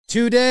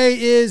Today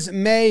is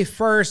May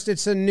 1st.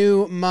 It's a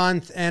new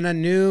month and a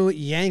new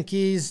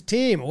Yankees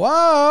team.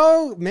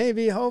 Whoa!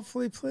 Maybe,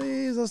 hopefully,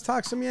 please, let's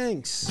talk some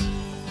Yanks.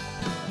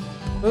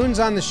 Boone's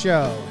on the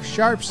show.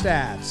 Sharp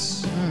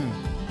Stats.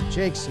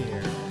 Jake's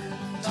here.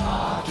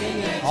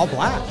 All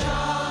black.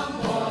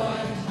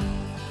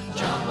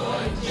 John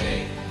Boy,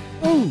 Jake.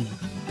 Ooh.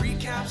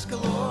 Recaps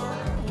galore,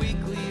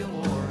 weekly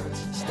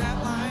awards,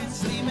 stat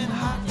lines, steaming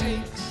hot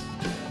takes.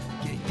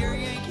 Get your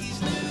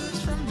Yankees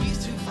news from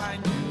these two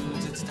fine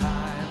dudes. It's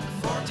time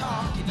for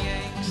Talking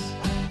Yanks.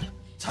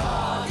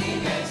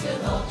 Talking Yanks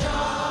with old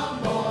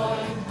John Boy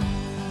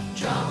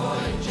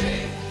and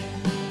Jake.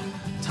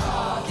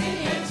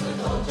 Talking Yanks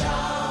with old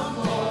John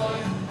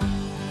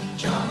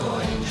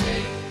Boy and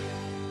Jake.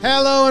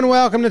 Hello and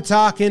welcome to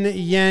Talkin'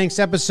 Yanks,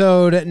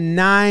 episode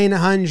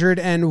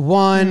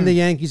 901. The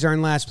Yankees are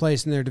in last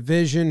place in their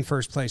division,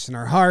 first place in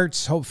our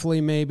hearts. Hopefully,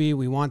 maybe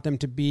we want them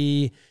to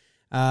be.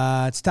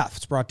 It's tough.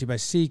 It's brought to you by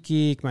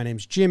SeatGeek. My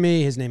name's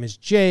Jimmy. His name is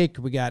Jake.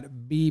 We got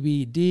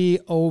BBD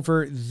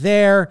over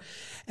there.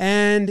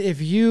 And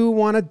if you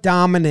want to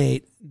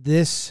dominate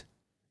this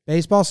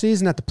baseball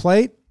season at the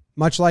plate,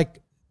 much like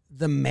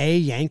the May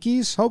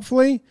Yankees,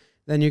 hopefully,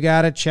 then you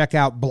got to check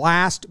out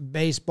Blast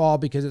Baseball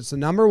because it's the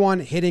number one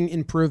hitting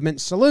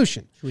improvement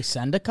solution. Should we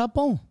send a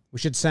couple? We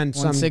should send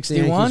some to the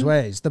 161? Yankees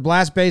ways. The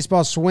Blast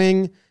Baseball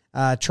swing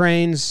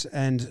trains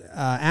and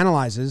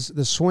analyzes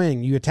the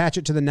swing. You attach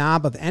it to the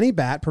knob of any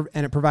bat,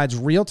 and it provides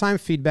real-time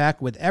feedback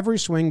with every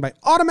swing by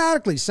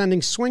automatically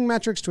sending swing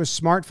metrics to a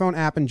smartphone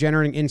app and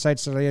generating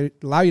insights that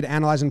allow you to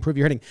analyze and improve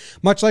your hitting.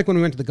 Much like when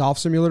we went to the golf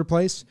simulator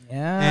place,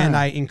 and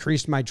I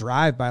increased my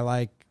drive by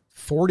like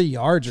 40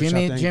 yards or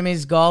something.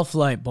 Jimmy's golf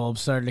light bulb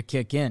started to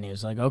kick in. He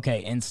was like, okay,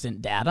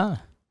 instant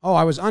data. Oh,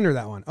 I was under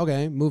that one.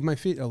 Okay, move my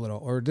feet a little,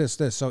 or this.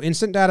 So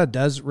instant data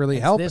does really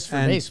help. This for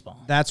and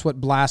baseball. That's what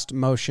Blast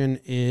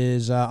Motion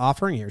is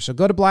offering here. So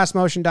go to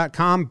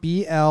blastmotion.com,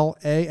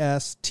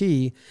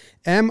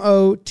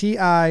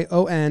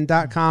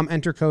 blastmotion.com,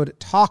 enter code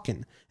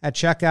TALKIN at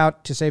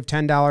checkout to save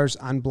 $10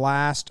 on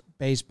Blast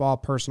Baseball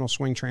personal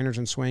swing trainers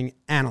and swing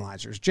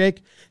analyzers.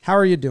 Jake, how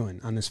are you doing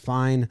on this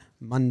fine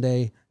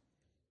Monday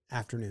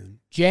afternoon?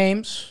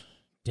 James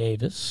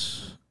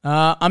Davis.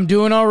 I'm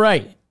doing all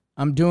right.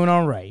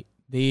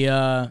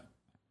 The,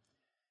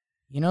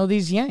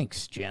 these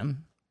Yanks,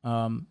 Jim,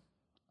 I'm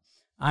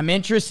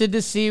interested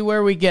to see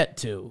where we get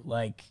to.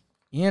 Like,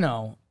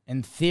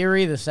 in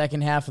theory, the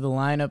second half of the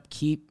lineup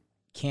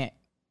can't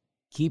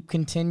keep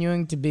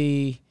continuing to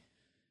be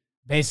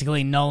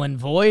basically null and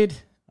void.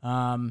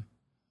 I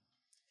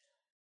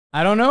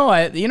don't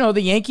know.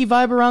 The Yankee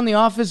vibe around the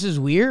office is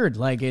weird.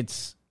 Like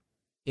it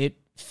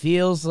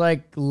feels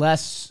like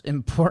less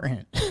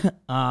important.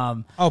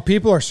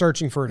 People are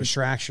searching for a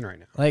distraction right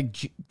now.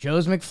 Like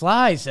Joe's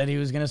McFly said he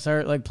was going to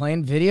start like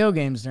playing video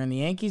games during the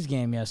Yankees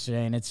game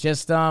yesterday. And it's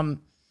just, I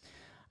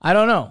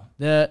don't know.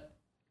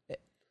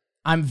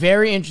 I'm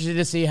very interested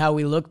to see how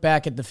we look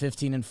back at the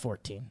 15 and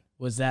 14.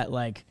 Was that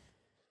like,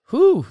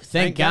 whew,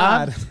 thank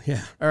God.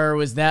 Yeah. Or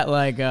was that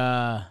like,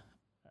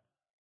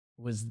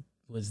 was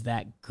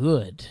that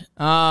good?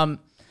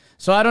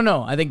 So I don't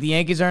know. I think the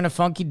Yankees are in a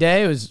funky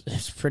day.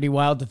 It's pretty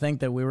wild to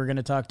think that we were going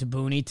to talk to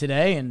Boone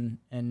today and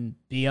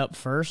be up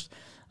first.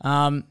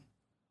 And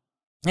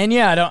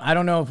yeah, I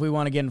don't know if we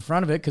want to get in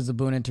front of it because the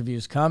Boone interview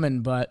is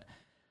coming. But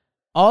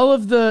all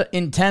of the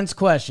intense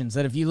questions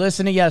that if you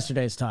listen to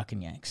yesterday's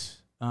Talking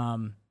Yanks,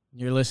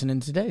 you're listening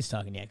to today's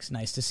Talking Yanks.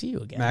 Nice to see you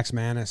again. Max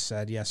Manis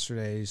said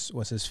yesterday's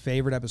was his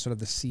favorite episode of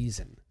the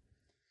season.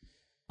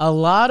 A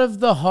lot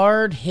of the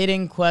hard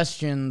hitting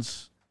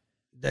questions,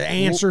 the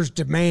answers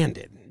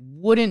demanded,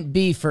 wouldn't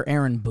be for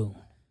Aaron Boone.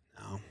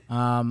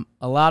 No.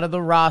 A lot of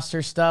the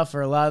roster stuff or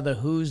a lot of the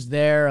who's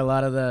there,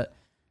 I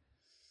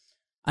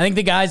think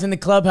the guys in the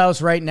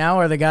clubhouse right now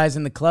are the guys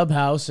in the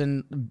clubhouse.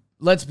 And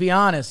let's be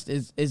honest,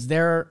 is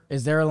there a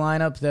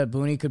lineup that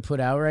Boone could put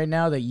out right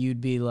now that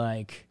you'd be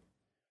like,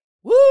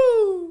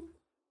 woo?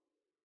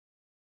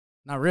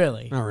 Not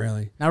really.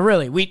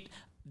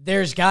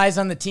 There's guys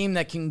on the team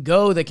that can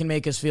go, that can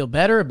make us feel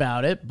better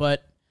about it,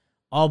 but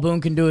all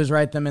Boone can do is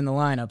write them in the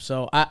lineup.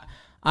 So I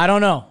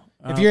don't know.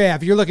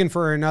 If you're looking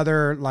for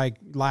another, like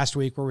last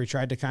week where we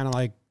tried to kind of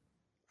like,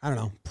 I don't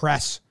know,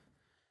 press,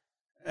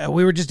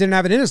 we just didn't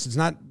have it in us.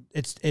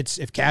 It's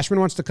if Cashman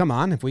wants to come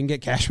on, if we can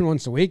get Cashman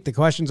once a week, the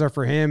questions are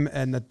for him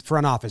and the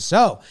front office.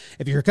 So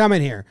if you're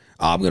coming here,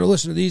 I'm going to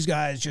listen to these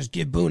guys, just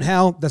give Boone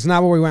hell. That's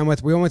not what we went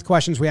with. We went with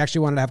questions we actually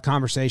wanted to have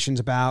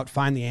conversations about,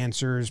 find the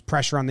answers,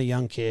 pressure on the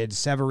young kids,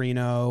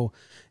 Severino,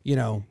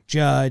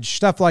 Judge,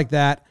 stuff like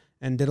that,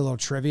 and did a little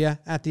trivia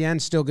at the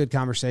end. Still good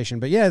conversation.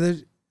 But yeah,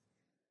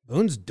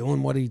 Boone's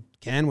doing what he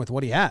can with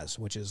what he has,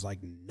 which is like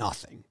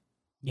nothing.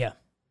 Yeah.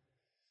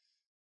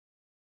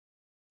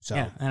 So,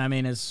 yeah, and I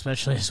mean,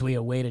 especially as we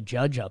await a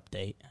Judge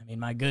update. I mean,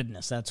 my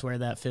goodness, that's where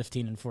that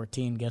 15 and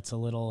 14 gets a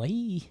little,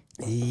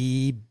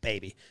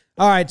 baby.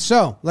 All right,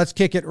 so let's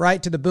kick it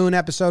right to the Boone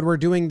episode. We're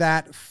doing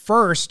that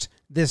first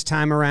this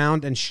time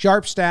around, and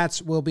Sharp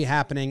Stats will be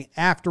happening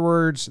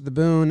afterwards. The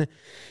Boone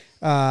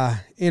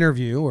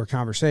interview or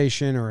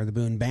conversation or the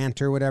Boone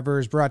banter, whatever,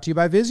 is brought to you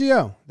by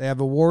Vizio. They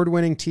have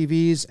award-winning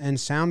TVs and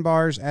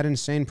soundbars at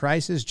insane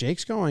prices.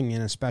 Jake's going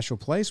in a special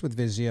place with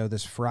Vizio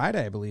this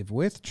Friday, I believe,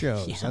 with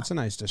Joe's. Yeah. That's a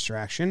nice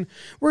distraction.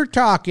 We're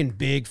talking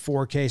big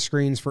 4K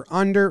screens for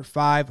under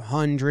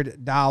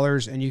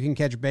 $500, and you can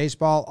catch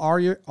baseball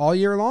all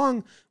year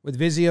long with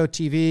Vizio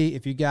TV.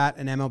 If you got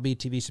an MLB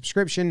TV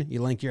subscription,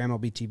 you link your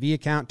MLB TV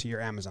account to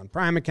your Amazon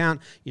Prime account.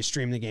 You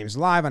stream the games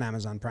live on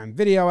Amazon Prime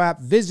Video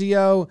app.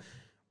 Vizio,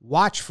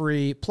 watch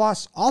free,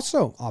 plus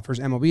also offers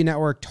MLB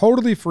Network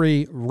totally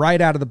free right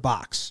out of the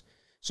box.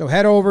 So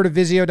head over to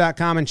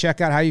Vizio.com and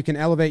check out how you can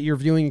elevate your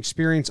viewing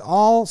experience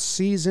all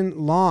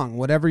season long.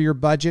 Whatever your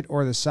budget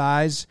or the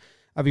size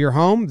of your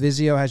home,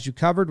 Vizio has you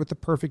covered with the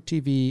perfect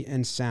TV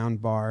and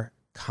soundbar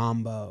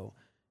combo.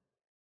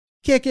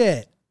 Kick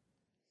it.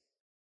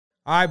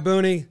 All right,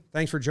 Booney,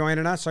 thanks for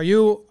joining us.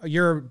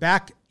 You're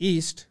back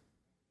east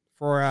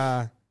for,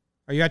 are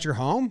you at your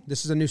home?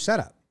 This is a new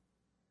setup.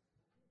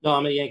 No,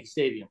 I'm at Yankee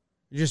Stadium.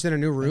 You're just in a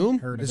new room?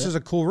 This is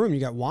a cool room.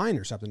 You got wine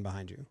or something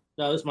behind you.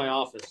 No, this is my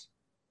office.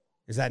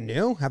 Is that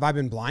new? Have I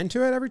been blind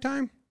to it every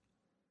time?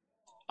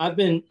 I've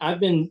been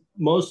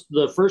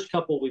the first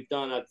couple we've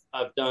done,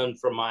 I've done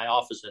from my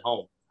office at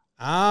home.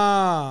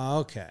 Ah,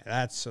 okay.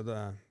 That's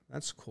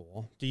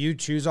cool. Do you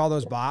choose all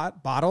those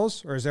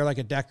bottles, or is there like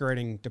a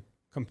decorating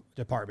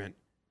department?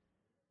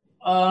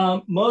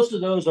 Most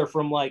of those are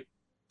from like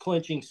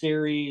clinching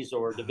series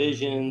or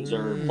divisions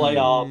or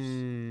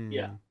playoffs.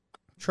 Yeah.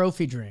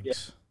 Trophy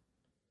drinks.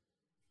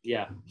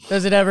 Yeah.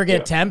 Does it ever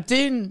get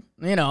tempting?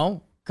 You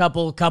know,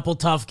 couple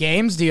tough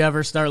games. Do you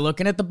ever start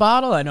looking at the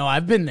bottle? I know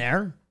I've been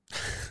there.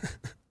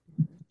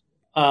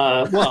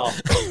 Well,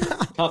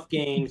 tough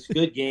games,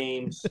 good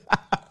games.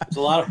 There's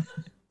a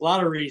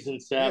lot of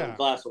reasons to have a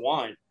glass of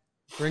wine.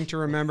 Drink to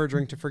remember,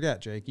 drink to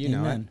forget, Jake. You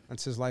know it.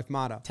 That's his life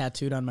motto.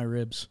 Tattooed on my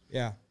ribs.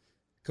 Yeah.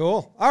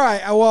 Cool. All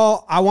right.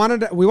 Well,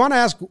 we want to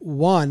ask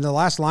the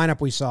last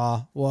lineup we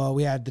saw. Well,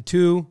 we had the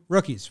two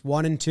rookies,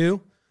 1 and 2,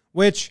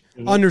 which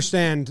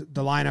understand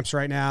the lineups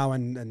right now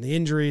and the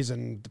injuries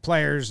and the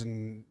players,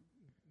 and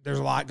there's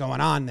a lot going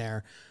on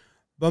there.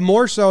 But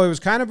more so, it was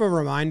kind of a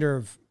reminder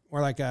of,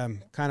 or like a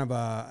kind of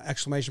a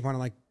exclamation point of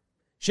like,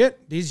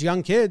 shit, these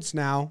young kids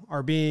now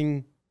are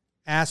being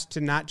asked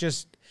to not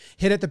just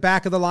hit at the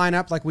back of the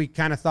lineup like we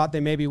kind of thought they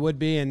maybe would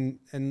be, and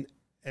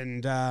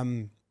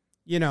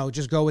you know,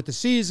 just go with the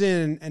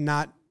season and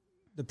not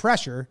the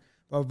pressure.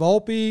 But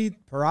Volpe,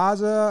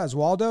 Peraza,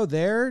 Oswaldo,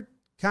 they're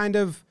kind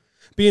of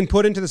being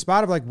put into the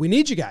spot of like, we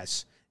need you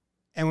guys.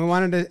 And we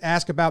wanted to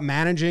ask about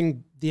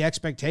managing the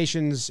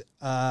expectations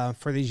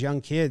for these young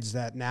kids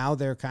that now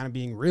they're kind of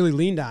being really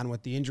leaned on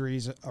with the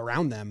injuries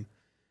around them.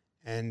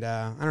 And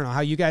I don't know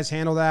how you guys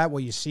handle that,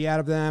 what you see out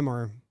of them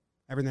or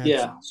everything.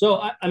 Yeah.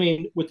 So, I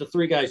mean, with the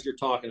three guys you're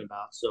talking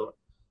about, so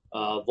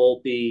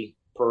Volpe,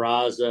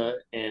 Peraza,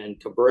 and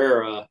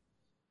Cabrera,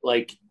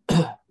 like,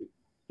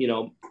 you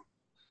know,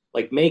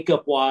 like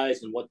makeup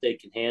wise and what they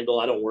can handle,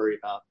 I don't worry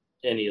about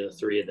any of the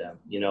three of them.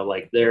 You know,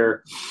 like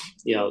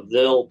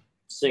they'll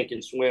sink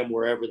and swim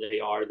wherever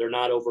they are. They're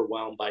not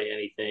overwhelmed by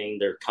anything.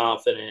 They're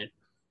confident.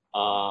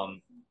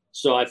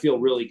 So I feel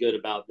really good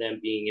about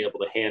them being able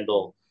to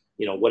handle,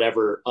 you know,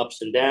 whatever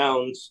ups and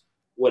downs,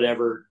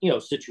 whatever, you know,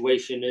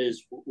 situation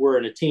is. We're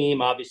in a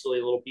team, obviously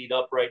a little beat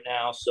up right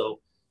now. So,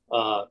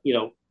 you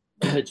know,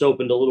 it's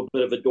opened a little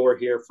bit of a door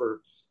here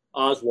for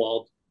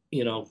Oswald,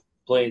 you know,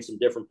 playing some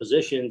different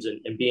positions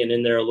and being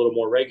in there a little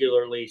more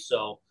regularly.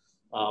 So,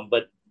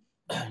 but,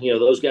 you know,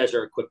 those guys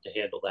are equipped to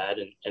handle that.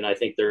 And I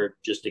think they're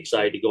just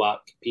excited to go out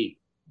and compete.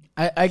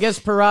 I guess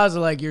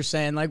Peraza, like you're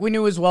saying, like we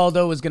knew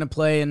Oswaldo was going to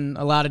play in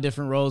a lot of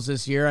different roles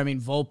this year. I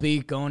mean,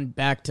 Volpe, going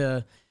back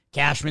to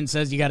Cashman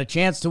says you got a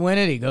chance to win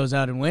it. He goes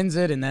out and wins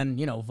it. And then,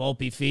 you know,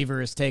 Volpe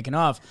fever is taken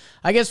off.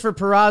 I guess for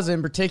Peraza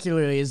in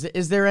particular,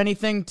 is there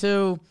anything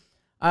to,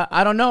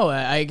 I don't know,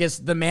 I guess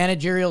the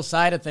managerial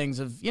side of things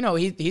of, you know,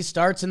 he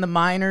starts in the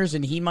minors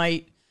and he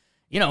might,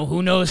 you know,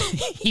 who knows,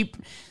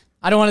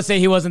 I don't want to say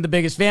he wasn't the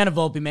biggest fan of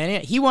Volpe,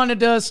 man. He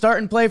wanted to start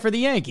and play for the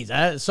Yankees.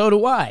 So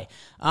do I.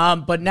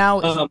 But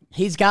now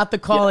he's got the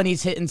call and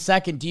he's hitting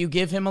second. Do you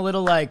give him a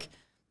little like,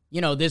 you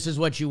know, this is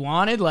what you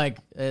wanted, like,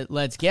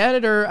 let's get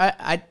it? Or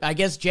I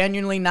guess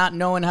genuinely not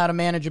knowing how to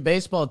manage a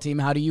baseball team,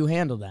 how do you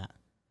handle that?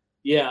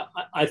 Yeah,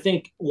 I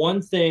think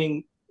one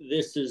thing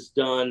this has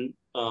done,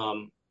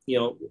 you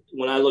know,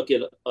 when I look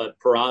at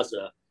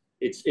Peraza,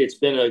 it's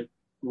been a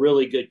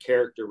really good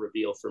character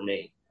reveal for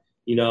me.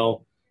 You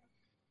know,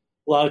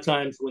 a lot of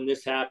times when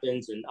this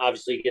happens and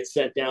obviously it gets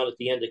sent down at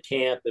the end of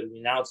camp and we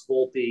announce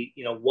Volpe,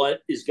 you know,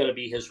 what is going to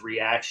be his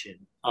reaction?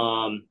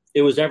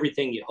 It was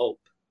everything you hope.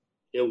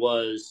 It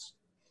was,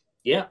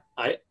 yeah,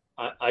 I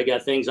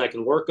got things I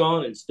can work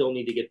on and still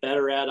need to get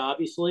better at,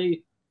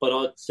 obviously. But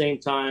at the same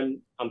time,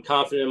 I'm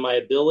confident in my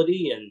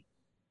ability and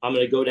I'm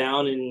going to go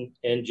down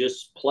and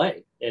just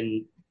play.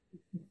 And,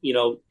 you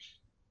know,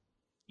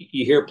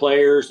 you hear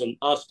players and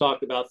us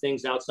talk about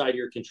things outside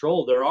your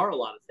control. There are a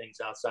lot of things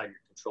outside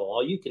your control.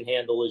 All you can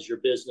handle is your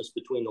business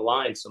between the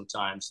lines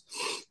sometimes.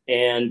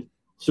 And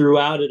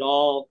throughout it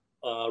all,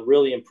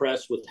 really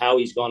impressed with how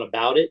he's gone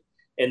about it.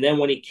 And then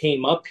when he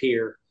came up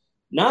here,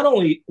 not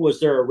only was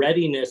there a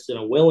readiness and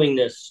a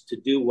willingness to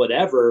do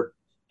whatever,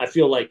 I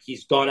feel like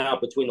he's gone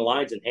out between the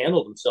lines and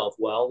handled himself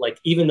well. Like,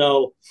 even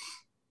though,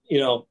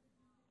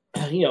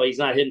 he's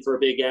not hitting for a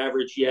big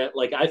average yet.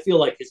 Like, I feel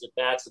like his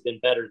at-bats have been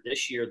better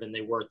this year than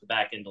they were at the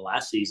back end of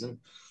last season.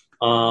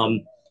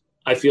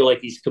 I feel like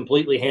he's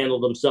completely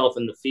handled himself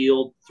in the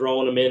field,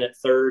 throwing him in at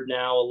third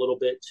now a little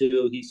bit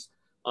too.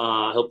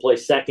 He'll play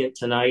second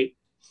tonight.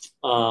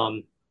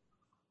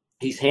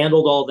 He's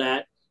handled all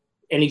that,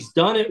 and he's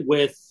done it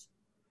with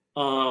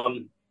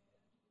some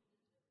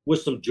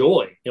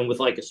joy and with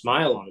like a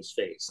smile on his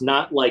face,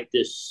 not like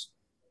this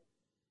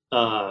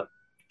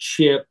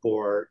chip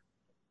or,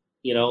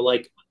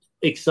 like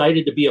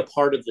excited to be a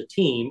part of the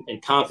team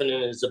and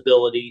confident in his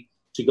ability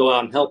to go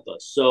out and help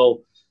us.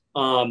 So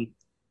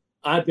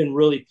I've been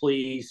really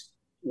pleased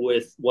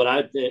with what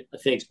I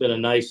think's been a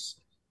nice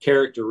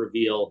character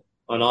reveal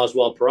on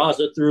Oswald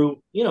Peraza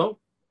through,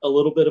 a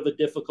little bit of a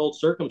difficult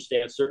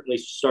circumstance, certainly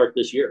to start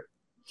this year.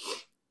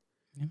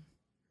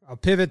 I'll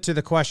pivot to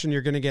the question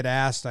you're going to get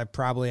asked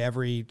probably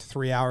every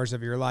 3 hours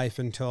of your life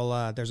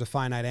until there's a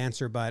finite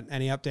answer. But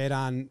any update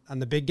on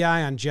the big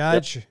guy, on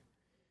Judge? Yep.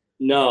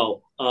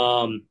 No.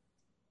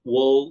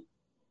 We'll,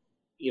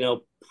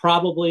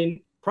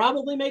 probably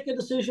make a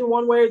decision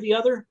one way or the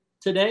other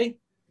today.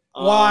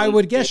 Well, I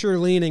would guess you're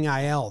leaning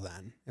IL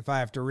then, if I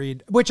have to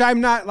read, which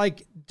I'm not,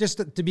 like,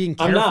 just to being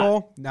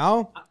careful.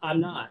 No, I'm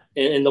not.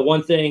 And the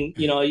one thing,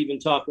 even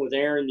talking with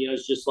Aaron,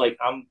 it's just like,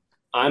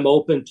 I'm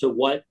open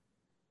to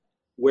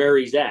where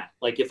he's at.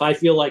 Like, if I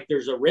feel like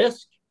there's a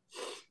risk,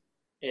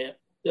 a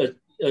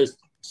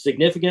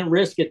significant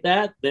risk at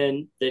that,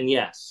 then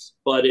yes.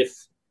 But if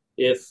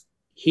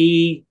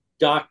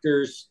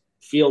doctors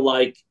feel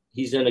like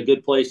he's in a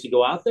good place to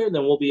go out there,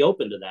 then we'll be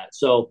open to that.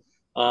 So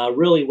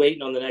really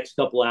waiting on the next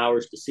couple of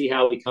hours to see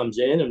how he comes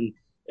in, and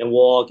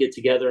we'll all get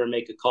together and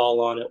make a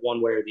call on it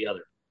one way or the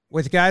other.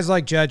 With guys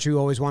like Judge who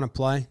always want to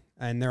play,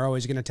 and they're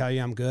always going to tell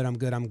you, I'm good, I'm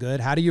good, I'm good.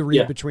 How do you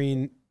read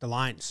between the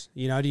lines?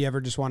 Do you ever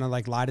just want to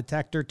like lie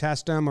detector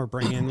test them, or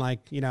bring in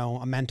like,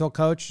 a mental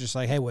coach, just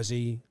like, hey, what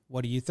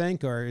do you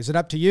think? Or is it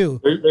up to you?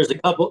 There's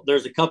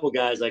a couple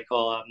guys I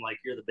call out. I'm like,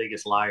 you're the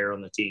biggest liar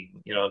on the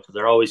team, because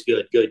they're always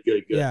good.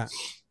 Yeah.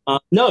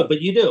 No,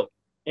 but you do.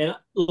 And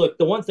look,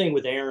 the one thing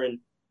with Aaron,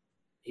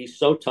 he's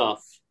so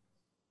tough.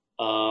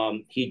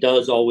 He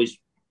does always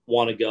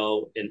want to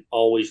go and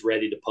always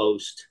ready to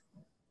post.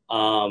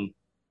 But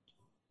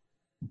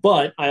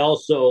I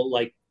also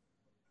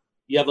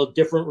you have a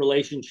different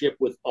relationship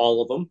with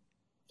all of them.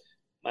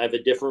 I have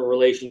a different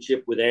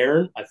relationship with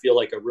Aaron. I feel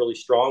like a really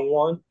strong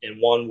one, and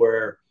one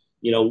where,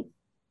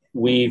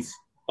 we've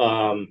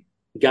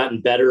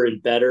gotten better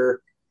and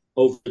better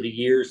over the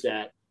years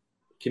at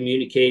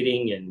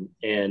communicating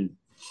and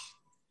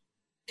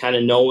kind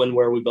of knowing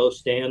where we both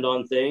stand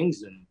on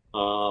things, and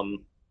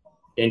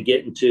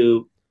getting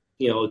to,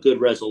 a good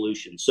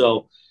resolution.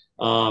 So,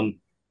 I'll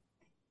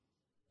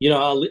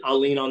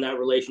lean on that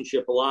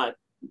relationship a lot,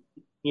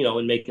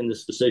 in making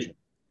this decision.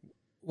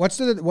 What's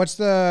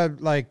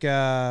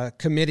the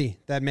committee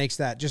that makes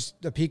that?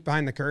 Just a peek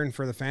behind the curtain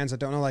for the fans that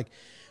don't know. Like,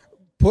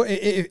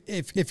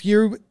 if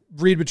you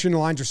read between the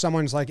lines, or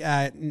someone's like,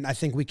 I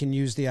think we can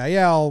use the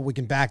IL, we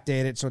can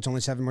backdate it, so it's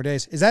only 7 more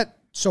days. Is that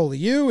solely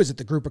you? Is it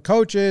the group of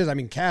coaches? I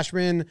mean,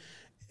 Cashman.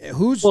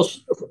 Well,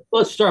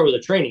 let's start with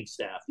the training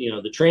staff.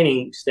 The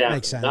training staff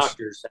and the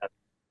doctors have,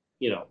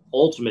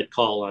 ultimate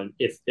call on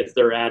if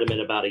they're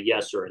adamant about a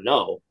yes or a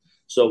no.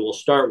 So we'll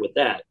start with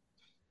that.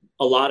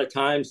 A lot of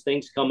times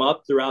things come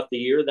up throughout the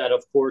year that,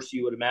 of course,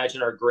 you would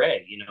imagine are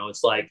gray.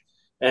 It's like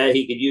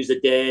he could use a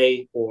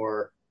day,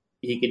 or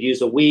he could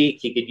use a week,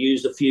 he could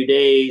use a few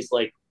days,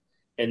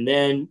 and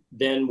then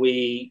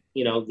we,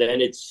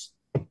 then it's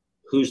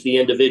who's the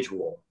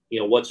individual,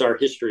 what's our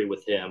history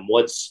with him?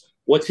 What's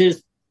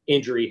his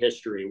injury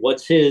history?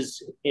 What's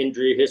his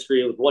injury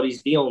history with what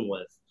he's dealing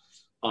with?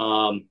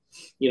 So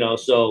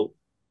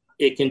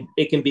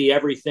it can be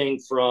everything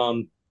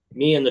from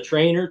me and the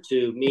trainer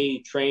to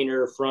me,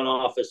 trainer, front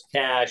office,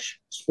 cash,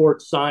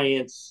 sports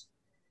science,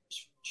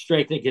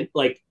 strength.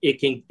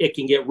 It can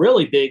get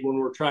really big when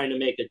we're trying to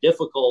make a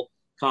difficult,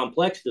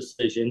 complex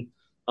decision.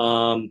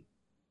 But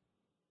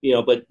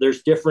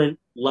there's different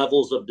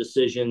levels of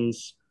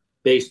decisions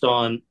based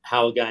on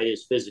how a guy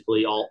is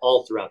physically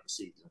all throughout the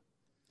season.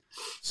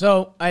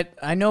 So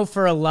I know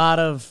for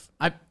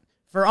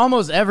for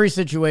almost every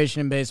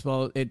situation in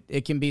baseball,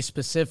 it can be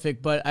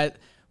specific, but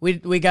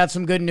we got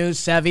some good news.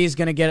 Sevy's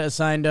going to get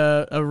assigned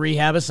a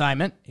rehab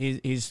assignment.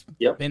 He's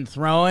been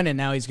throwing, and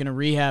now he's going to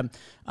rehab.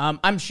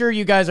 I'm sure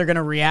you guys are going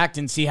to react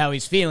and see how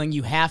he's feeling.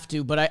 You have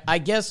to, but I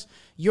guess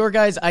your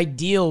guys'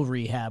 ideal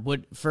rehab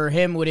would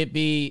it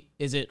be?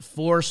 Is it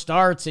 4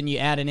 starts and you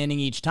add an inning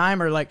each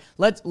time, or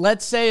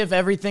let's say if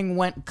everything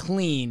went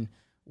clean,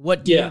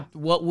 what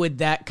would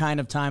that kind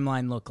of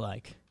timeline look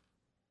like?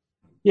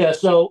 Yeah,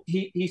 so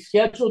he's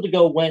scheduled to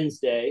go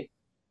Wednesday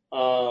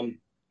in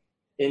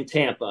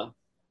Tampa.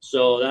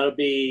 So that'll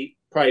be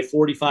probably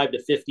 45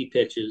 to 50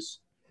 pitches.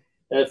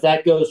 And if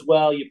that goes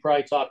well, you're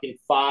probably talking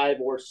 5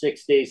 or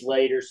 6 days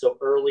later. So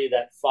early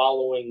that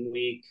following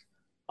week,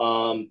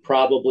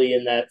 probably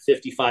in that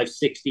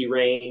 55-60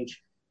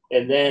 range.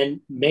 And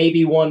then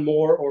maybe one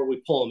more, or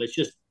we pull him. It's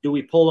just, do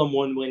we pull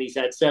him when he's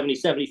at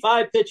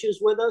 70-75 pitches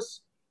with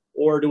us,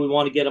 or do we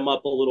want to get him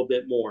up a little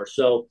bit more?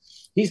 So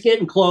he's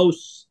getting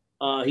close.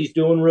 He's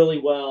doing really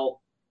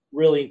well.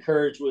 Really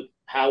encouraged with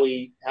how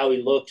he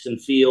looks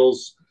and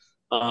feels.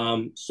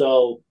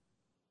 So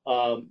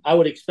I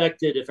would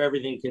expect it, if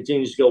everything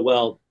continues to go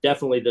well,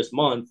 definitely this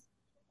month.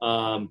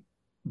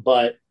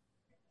 But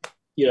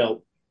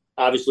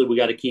obviously we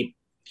got to keep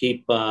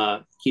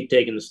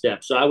taking the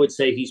steps. So I would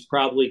say he's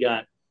probably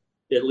got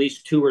at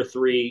least 2 or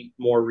 3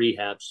 more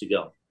rehabs to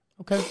go.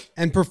 Okay.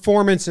 And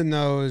performance in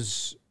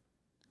those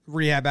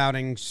rehab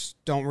outings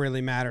don't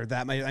really matter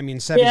that much. I mean,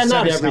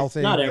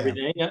 healthy. Not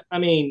everything. Yeah. I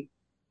mean,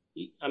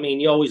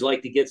 you always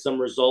like to get some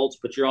results,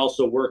 but you're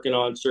also working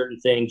on certain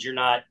things. You're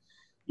not,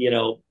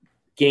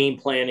 game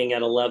planning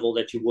at a level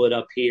that you would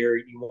up here.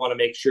 You want to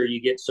make sure you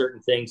get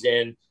certain things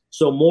in.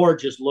 So more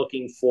just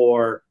looking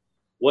for,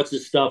 what's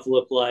his stuff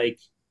look like?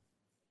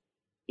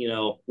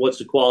 What's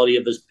the quality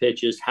of his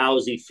pitches? How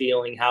is he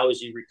feeling? How is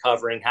he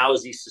recovering? How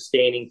is he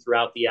sustaining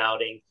throughout the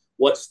outing?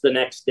 What's the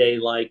next day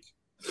like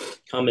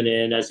coming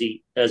in as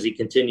he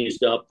continues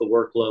to up the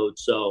workload?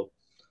 So,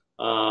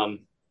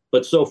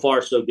 but so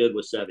far so good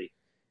with Sevy.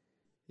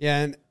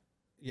 Yeah,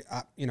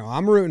 and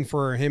I'm rooting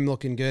for him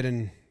looking good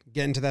and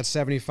getting to that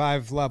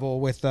 75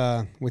 level with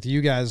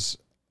you guys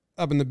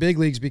up in the big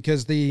leagues,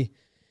 because the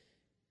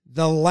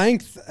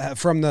length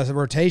from the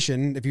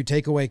rotation, if you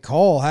take away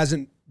Cole,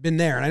 hasn't been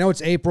there. And I know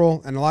it's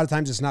April, and a lot of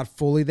times it's not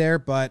fully there,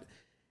 but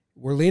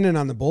we're leaning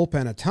on the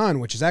bullpen a ton,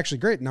 which is actually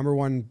great. Number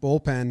one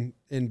bullpen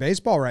in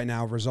baseball right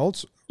now,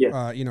 results,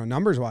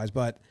 numbers wise,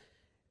 but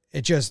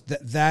it just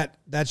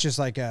that's just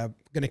like going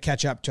to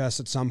catch up to us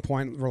at some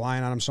point,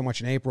 relying on him so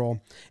much in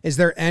April. Is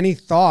there any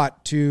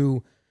thought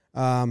to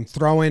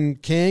throw in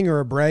King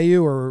or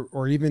Abreu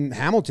or even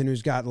Hamilton,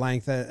 who's got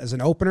length, as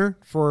an opener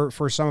for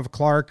some of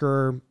Clark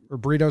or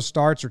Brito's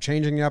starts, or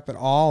changing it up at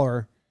all?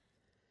 Or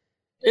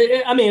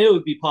it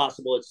would be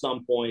possible at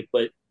some point,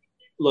 but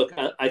look,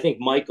 I think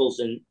Michaels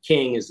and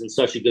King is in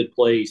such a good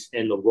place,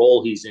 and the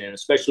role he's in,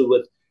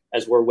 especially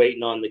as we're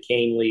waiting on the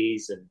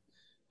Caneleys and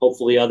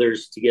hopefully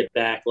others to get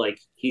back. Like,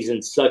 he's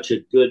in such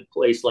a good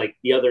place. Like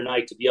the other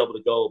night, to be able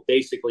to go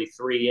basically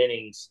 3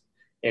 innings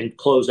and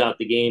close out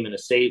the game in a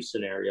save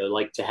scenario,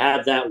 like to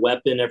have that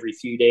weapon every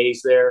few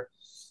days there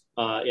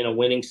in a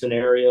winning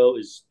scenario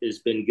has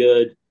been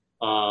good.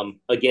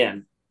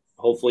 Again,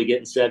 hopefully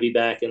getting Sevy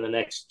back in the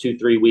next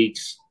 2-3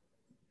 weeks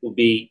will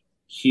be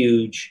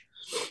huge.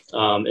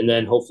 And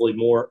then hopefully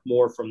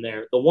more from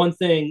there. The one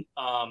thing,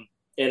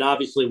 and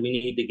obviously we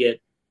need to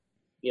get,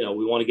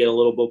 we want to get a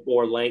little bit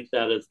more length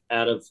out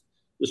of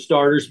the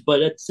starters,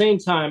 but at the same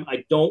time,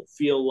 I don't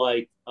feel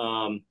like,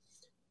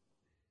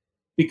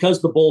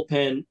 because the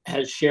bullpen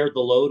has shared the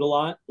load a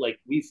lot, like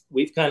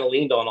we've kind of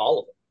leaned on all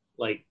of it.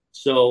 Like,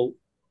 so,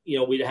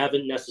 we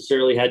haven't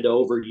necessarily had to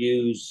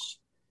overuse,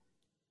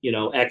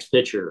 X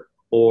pitcher,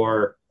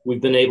 or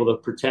we've been able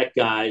to protect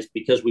guys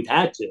because we've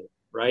had to,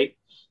 right?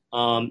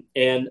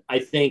 And I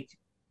think,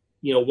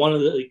 one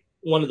of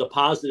the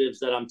positives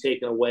that I'm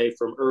taking away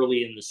from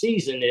early in the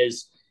season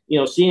is,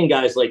 seeing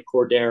guys like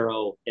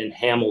Cordero and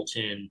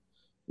Hamilton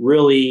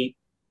really,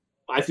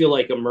 I feel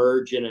like,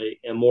 emerge in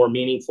a more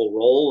meaningful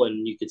role,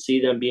 and you could see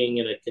them being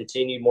in a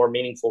continued more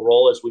meaningful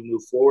role as we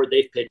move forward.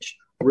 They've pitched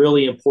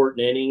really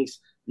important innings,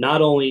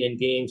 not only in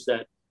games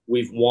that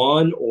we've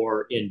won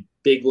or in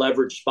big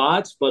leverage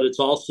spots, but it's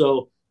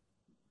also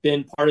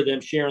been part of them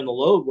sharing the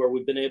load where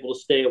we've been able to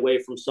stay away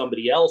from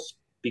somebody else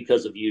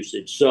because of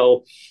usage.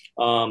 So,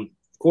 of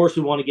course,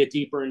 we want to get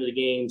deeper into the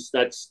games.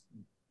 That's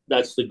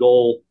the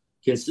goal,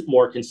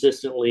 more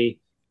consistently,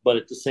 but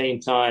at the same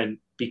time,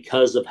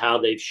 because of how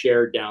they've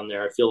shared down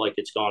there, I feel like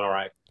it's gone all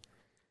right.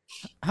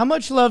 How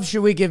much love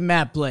should we give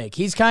Matt Blake?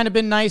 He's kind of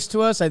been nice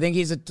to us. I think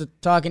he's a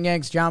Talking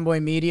Yanks John Boy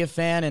Media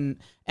fan, and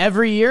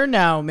every year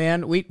now,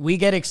 man, we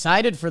get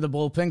excited for the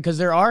bullpen because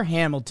there are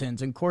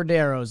Hamiltons and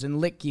Corderos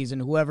and Litkeys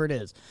and whoever it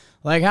is.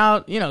 Like,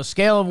 how,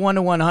 scale of 1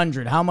 to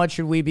 100, how much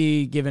should we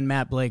be giving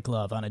Matt Blake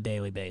love on a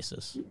daily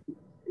basis?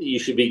 You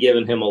should be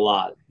giving him a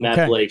lot.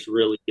 Matt Blake's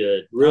really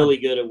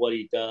good at what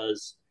he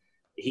does.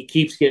 He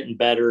keeps getting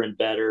better and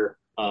better.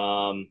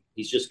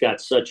 He's just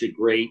got such a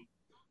great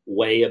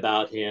way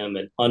about him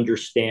and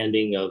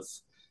understanding of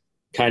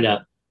kind of,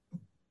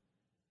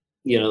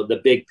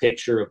 the big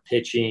picture of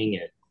pitching,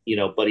 and,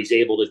 but he's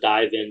able to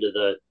dive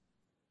into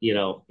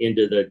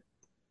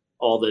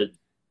all the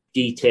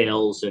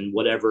details and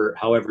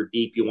however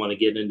deep you want to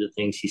get into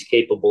things. He's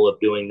capable of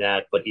doing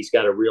that, but he's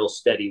got a real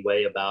steady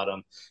way about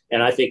him.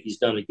 And I think he's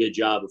done a good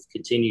job of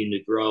continuing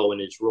to grow in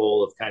his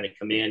role of kind of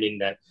commanding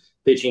that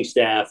pitching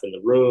staff in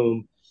the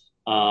room.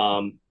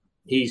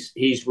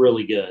 He's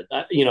really good.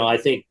 I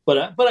think,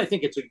 but I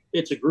think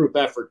it's a group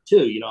effort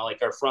too.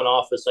 Like our front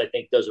office, I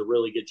think, does a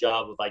really good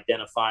job of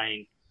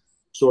identifying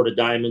sort of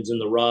diamonds in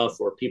the rough,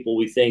 or people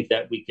we think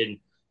that we can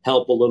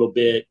help a little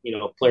bit.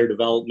 Player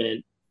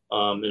development,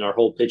 and our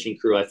whole pitching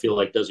crew, I feel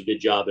like, does a good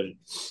job in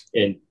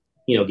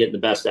getting the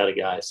best out of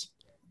guys.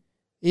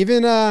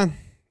 Even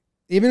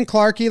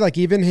Clarkey, like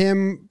even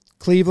him,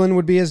 Cleveland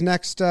would be his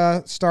next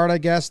start, I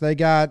guess. They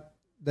got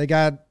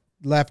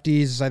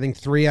lefties. I think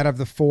 3 out of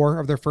the 4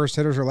 of their first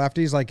hitters are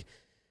lefties. Like,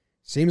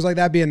 seems like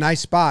that'd be a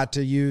nice spot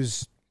to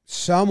use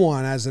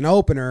someone as an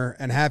opener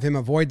and have him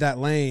avoid that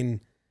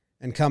lane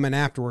and come in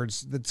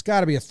afterwards. That's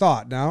got to be a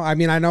thought. No, I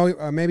mean, I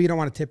know maybe you don't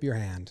want to tip your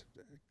hand,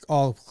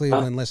 all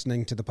Cleveland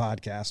listening to the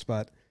podcast,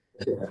 but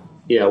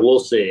yeah, we'll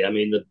see. I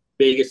mean, the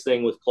biggest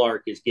thing with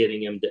Clark is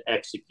getting him to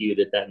execute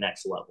at that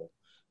next level.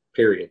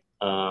 Period.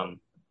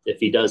 If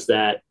he does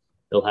that,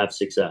 he'll have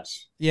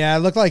success. Yeah, it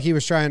looked like he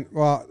was trying.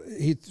 Well,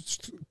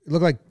 it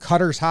looked like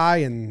cutters high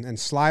and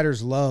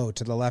sliders low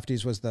to the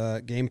lefties was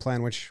the game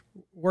plan, which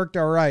worked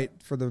all right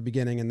for the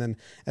beginning. And then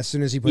as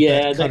soon as he put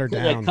that cutter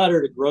down, that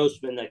cutter to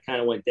Grossman that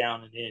kind of went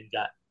down and in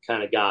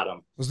got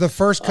him. Was the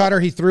first cutter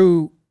he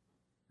threw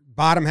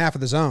bottom half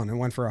of the zone and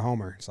went for a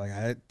homer. It's like,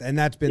 and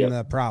that's been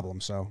the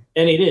problem. So,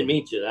 and he didn't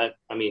mean to. That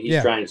I mean,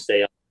 he's trying to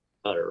stay up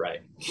the cutter,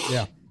 right?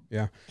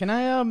 Yeah. Can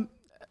I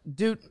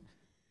dude?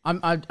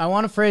 I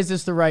want to phrase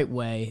this the right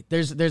way.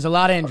 There's a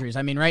lot of injuries.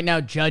 I mean, right now,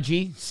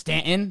 Judgy,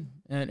 Stanton,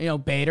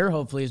 Bader,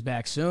 hopefully is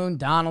back soon.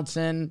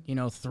 Donaldson,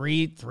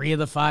 three of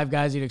the 5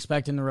 guys you'd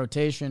expect in the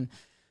rotation.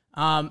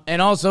 And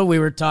also, we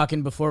were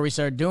talking before we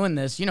started doing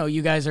this,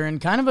 you guys are in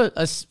kind of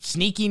a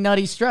sneaky,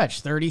 nutty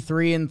stretch,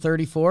 33 and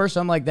 34,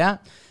 something like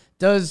that.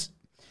 Do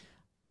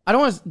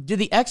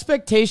the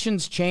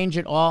expectations change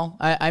at all?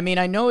 I mean,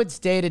 I know it's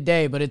day to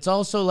day, but it's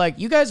also like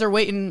you guys are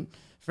waiting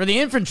for the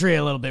infantry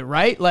a little bit,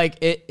 right? Like,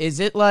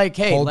 is it like,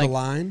 hey, hold like, the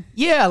line?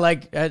 Yeah,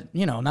 like,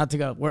 not to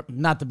go, we're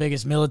not the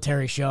biggest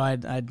military show.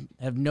 I'd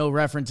have no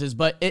references,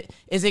 but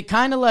is it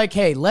kind of like,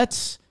 hey,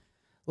 let's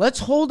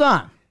hold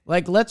on.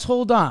 Like, let's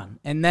hold on,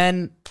 and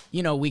then,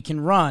 we can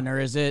run, or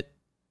is it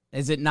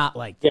not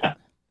like that?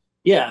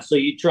 Yeah. So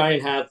you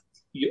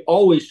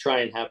always try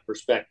and have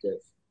perspective,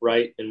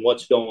 right? And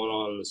what's going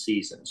on in the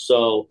season.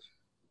 So,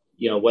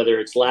 whether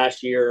it's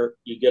last year,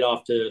 you get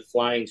off to a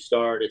flying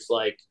start, it's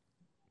like,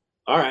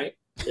 all right,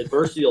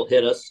 adversity will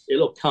hit us.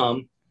 It'll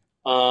come.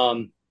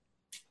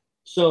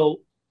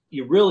 So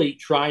you really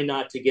try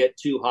not to get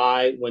too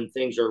high when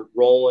things are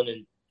rolling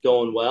and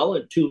going well,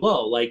 and too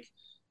low. Like,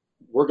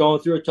 we're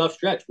going through a tough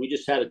stretch. We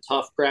just had a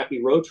tough,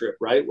 crappy road trip,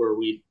 right? Where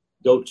we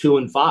go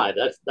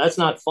 2-5. That's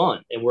not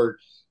fun. And we're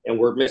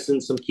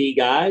missing some key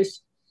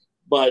guys,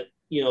 but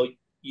you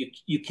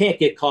can't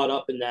get caught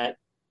up in that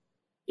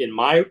in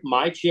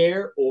my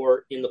chair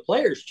or in the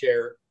player's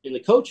chair, in the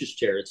coach's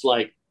chair. It's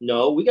like,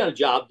 no, we got a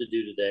job to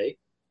do today.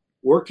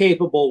 We're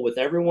capable with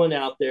everyone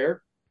out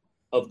there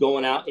of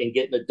going out and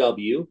getting a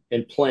W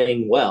and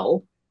playing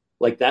well.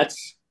 Like,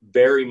 that's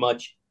very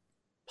much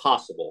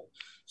possible.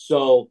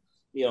 So,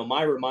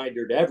 my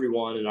reminder to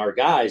everyone and our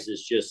guys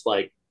is just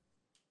like,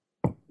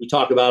 we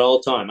talk about it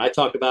all the time. I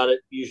talk about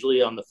it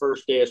usually on the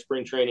first day of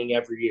spring training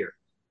every year.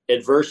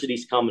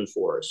 Adversity's coming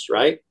for us,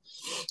 right?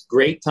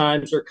 Great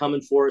times are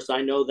coming for us.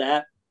 I know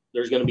that.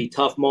 There's going to be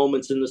tough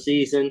moments in the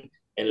season,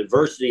 and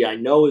adversity I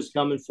know is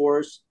coming for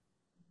us.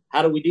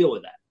 How do we deal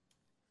with that?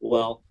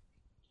 Well,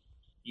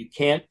 you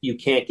can't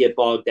get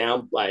bogged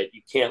down by it.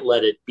 You can't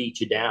let it beat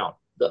you down.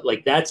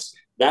 Like, that's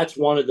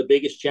one of the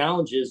biggest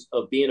challenges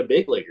of being a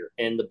big leaguer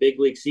and the big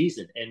league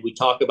season. And we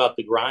talk about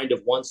the grind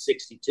of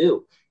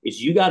 162 is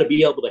you got to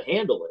be able to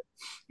handle it.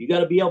 You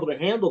got to be able to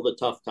handle the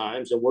tough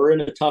times. And we're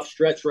in a tough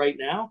stretch right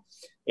now.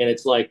 And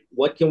it's like,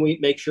 what can we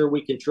make sure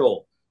we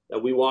control?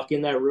 That we walk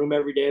in that room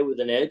every day with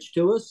an edge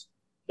to us,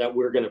 that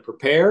we're going to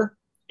prepare,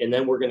 and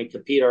then we're going to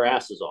compete our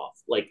asses off.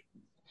 Like,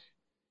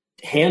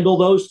 handle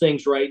those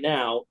things right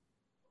now.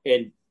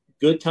 And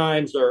good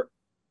times are,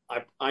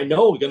 I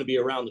know, going to be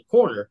around the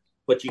corner,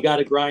 but you got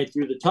to grind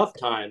through the tough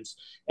times.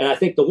 And I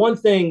think the one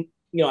thing,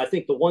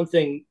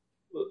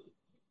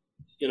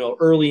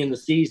 early in the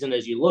season,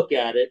 as you look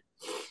at it,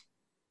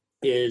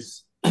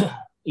 is,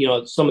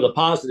 some of the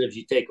positives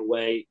you take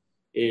away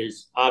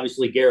is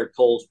obviously Garrett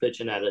Cole's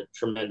pitching at a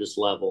tremendous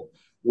level.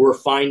 We're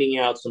finding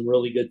out some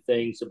really good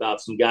things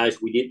about some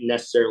guys we didn't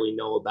necessarily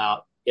know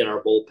about in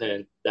our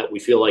bullpen that we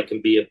feel like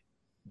can be a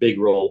big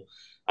role.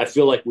 I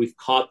feel like we've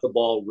caught the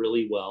ball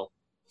really well.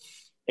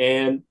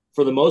 And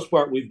for the most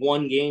part, we've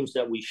won games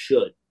that we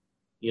should.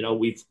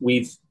 We've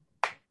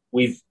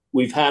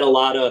had a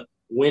lot of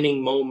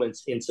winning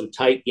moments in some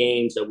tight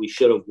games that we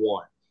should have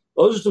won.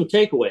 Those are some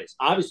takeaways.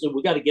 Obviously,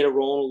 we got to get it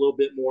rolling a little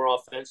bit more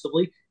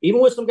offensively, even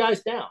with some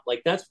guys down.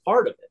 Like, that's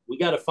part of it. We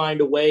got to find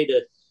a way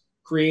to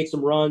create some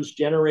runs,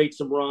 generate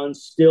some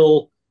runs,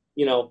 still,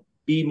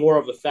 be more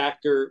of a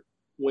factor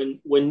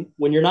when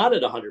you're not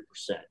at 100%.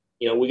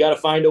 We got to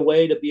find a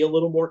way to be a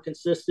little more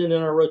consistent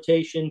in our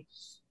rotation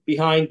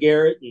behind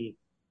Garrett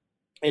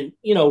and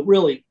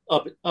really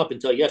up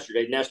until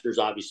yesterday. Nestor's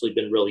obviously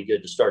been really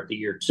good to start the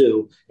year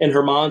too, and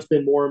Herman's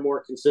been more and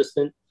more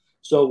consistent.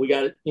 So we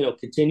got to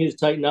continue to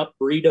tighten up.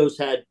 Burrito's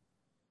had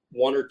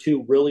 1 or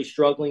 2 really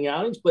struggling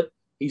outings, but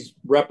he's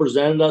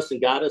represented us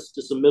and got us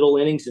to some middle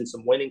innings and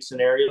some winning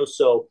scenarios.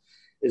 So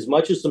as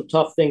much as some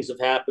tough things have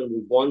happened,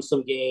 we've won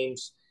some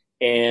games.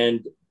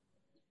 And,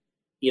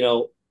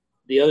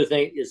 the other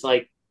thing is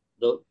like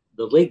the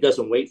league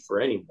doesn't wait for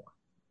anyone,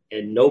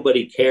 and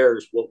nobody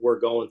cares what we're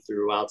going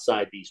through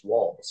outside these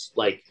walls.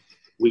 Like,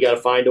 we got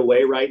to find a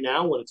way right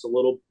now when it's a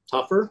little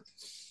tougher,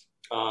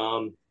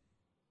 and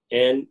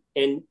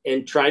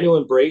try to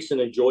embrace and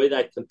enjoy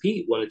that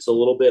compete when it's a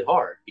little bit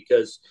hard,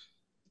 because,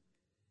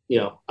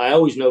 I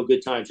always know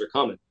good times are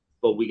coming,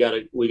 but we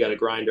gotta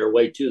grind our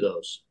way to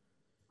those.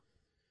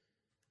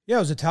 Yeah, it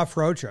was a tough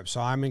road trip,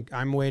 so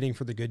I'm waiting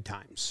for the good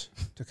times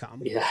to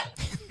come. Yeah.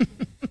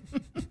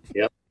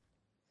 Yep.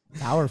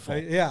 Powerful.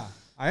 Yeah,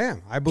 I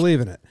am. I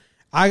believe in it.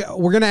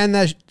 We're gonna end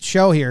the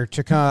show here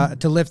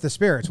to lift the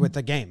spirits with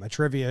a game, a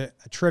trivia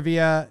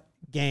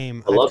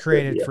game I've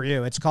created trivia for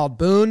you. It's called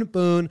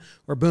Boone,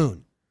 or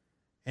Boone,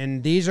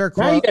 and these are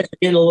now you guys are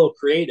getting a little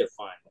creative.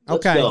 Fine.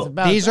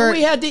 These are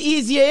we had to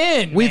ease you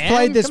in. We've man.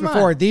 played this Come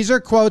before. on. These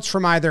are quotes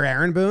from either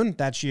Aaron Boone,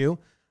 that's you,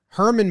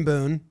 Herman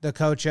Boone, the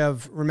coach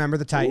of Remember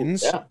the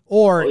Titans,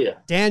 or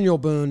Daniel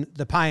Boone,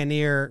 the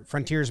pioneer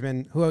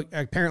frontiersman, who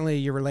apparently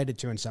you're related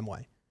to in some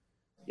way.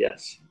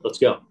 Yes, let's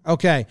go.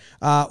 Okay.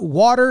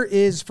 Water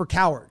is for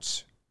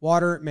cowards.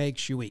 Water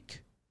makes you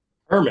weak.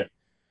 Herman.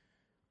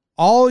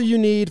 All you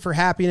need for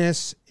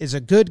happiness is a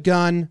good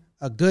gun,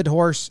 a good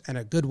horse, and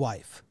a good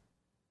wife.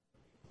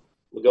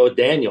 We'll go with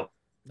Daniel.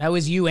 That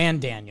was you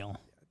and Daniel.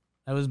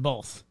 That was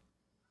both.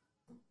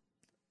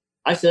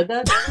 I said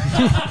that?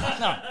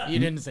 No, you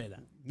didn't say that.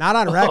 Not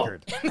on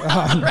record.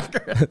 Not on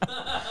record.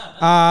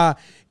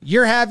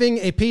 You're having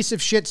a piece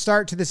of shit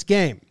start to this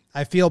game.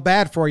 I feel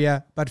bad for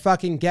you, but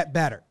fucking get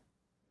better.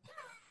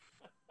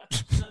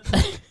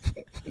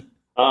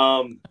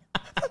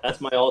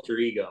 That's my alter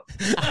ego.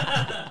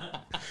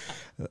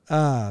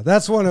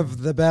 That's one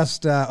of the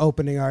best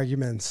opening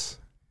arguments.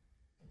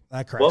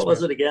 That cracks What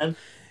was me. it again?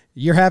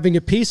 You're having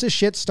a piece of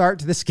shit start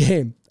to this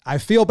game. I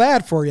feel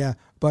bad for you,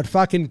 but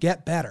fucking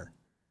get better.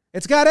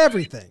 It's got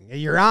everything.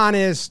 You're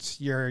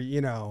honest. You're,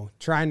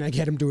 trying to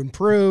get him to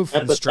improve.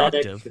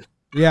 Constructive.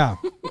 Yeah.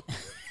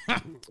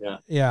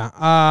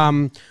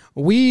 Yeah.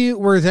 We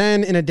were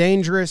then in a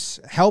dangerous,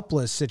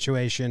 helpless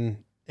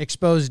situation,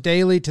 exposed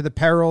daily to the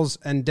perils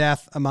and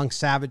death among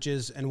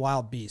savages and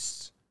wild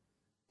beasts.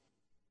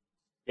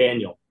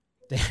 Daniel.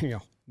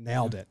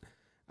 Nailed it.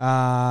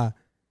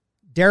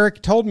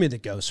 Derek told me the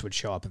ghosts would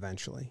show up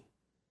eventually.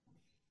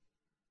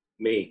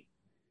 Me.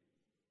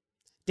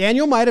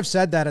 Daniel might have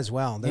said that as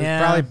well. They were Yeah.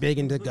 probably big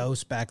into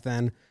ghosts back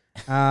then.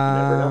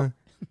 Never know.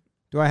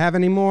 Do I have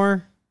any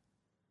more?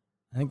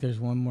 I think there's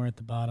one more at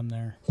the bottom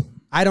there.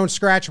 I don't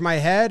scratch my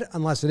head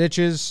unless it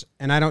itches,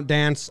 and I don't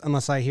dance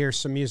unless I hear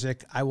some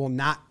music. I will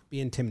not be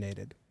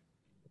intimidated.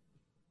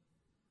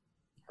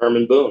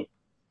 Herman Boone.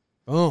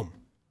 Boom.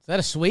 Is that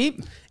a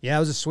sweep? Yeah, it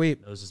was a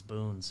sweep. Those is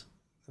Boone's.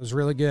 It was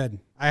really good.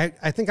 I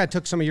think I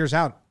took some of yours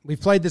out. We've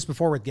played this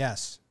before with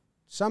guests.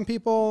 Some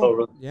people, Oh,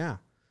 really? yeah.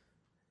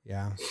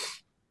 A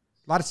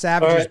lot of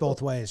savages All right.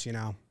 both ways,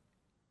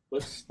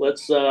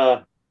 Let's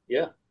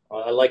yeah.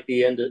 I like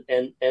the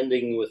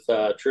ending with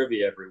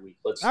trivia every week.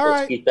 Let's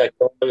keep that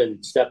going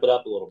and step it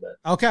up a little bit.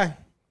 Okay.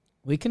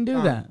 We can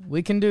do that.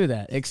 We can do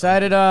that.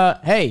 Excited.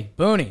 Hey,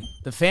 Booney,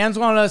 the fans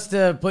want us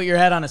to put your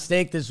head on a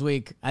stake this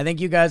week. I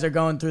think you guys are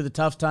going through the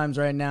tough times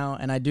right now,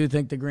 and I do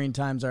think the green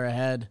times are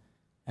ahead,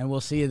 and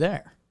we'll see you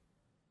there.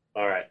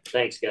 All right.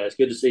 Thanks, guys.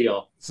 Good to see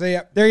y'all. So,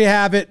 yeah, there you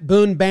have it.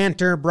 Boone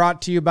Banter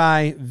brought to you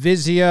by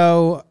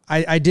Vizio.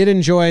 I did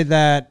enjoy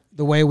that,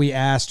 the way we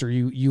asked, or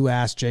you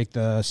asked, Jake,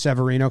 the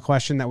Severino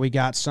question that we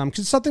got some,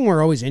 because something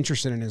we're always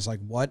interested in is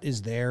like, what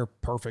is their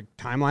perfect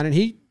timeline? And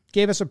he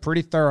gave us a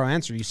pretty thorough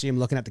answer. You see him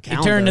looking at the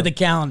calendar. He turned to the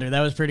calendar.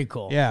 That was pretty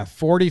cool. Yeah,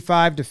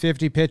 45 to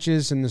 50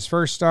 pitches in this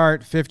first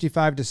start,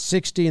 55 to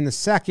 60 in the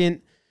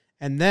second.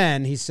 And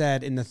then he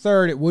said in the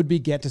third, it would be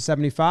get to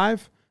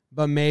 75,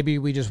 but maybe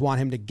we just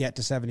want him to get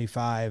to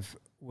 75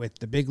 with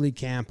the big league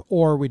camp,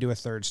 or we do a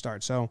third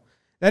start. So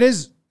that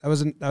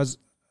was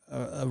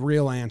a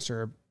real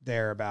answer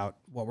there about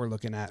what we're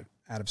looking at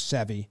out of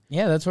Sevy.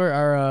 Yeah, that's where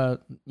our,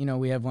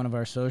 we have one of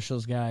our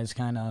socials guys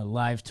kind of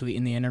live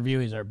tweeting the interview.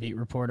 He's our beat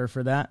reporter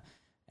for that.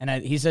 And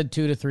he said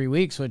 2 to 3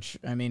 weeks, which,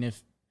 I mean,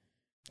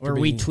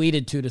 we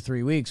tweeted 2 to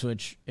 3 weeks,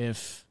 which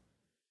if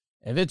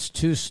it's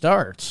 2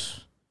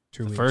 starts.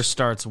 The first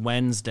starts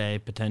Wednesday,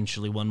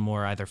 potentially one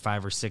more, either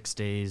 5 or 6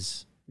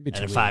 days, and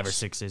then 5 or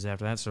 6 days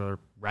after that. So we're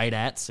right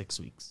at 6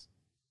 weeks.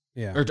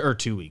 Yeah. Or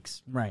 2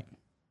 weeks. Right.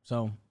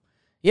 So,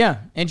 yeah,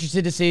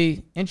 interested to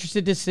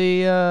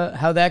see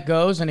how that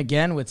goes. And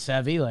again, with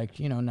Sevy, like,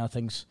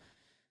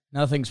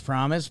 nothing's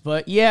promised.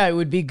 But yeah, it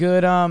would be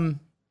good. Kind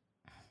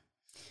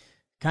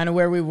of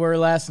where we were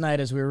last night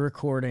as we were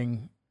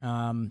recording.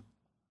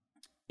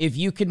 If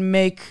you could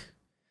make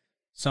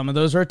some of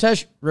those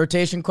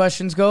rotation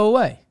questions go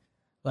away.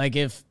 Like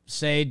if,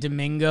 say,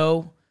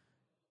 Domingo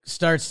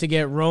starts to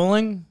get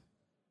rolling,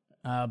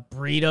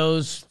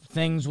 Burrito's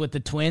things with the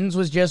Twins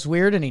was just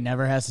weird and he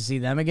never has to see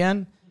them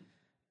again.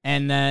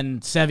 And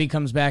then Sevy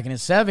comes back and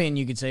is Sevy, and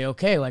you could say,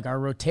 okay, like our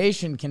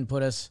rotation can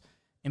put us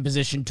in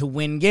position to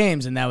win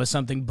games. And that was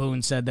something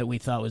Boone said that we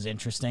thought was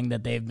interesting,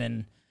 that they've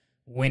been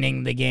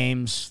winning the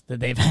games that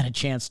they've had a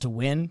chance to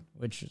win,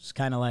 which is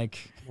kind of like,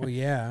 well,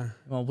 yeah.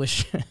 Well,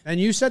 wish. And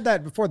you said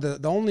that before.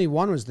 The only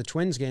one was the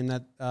Twins game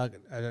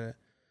that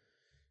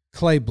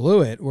Clay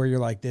blew it, where you're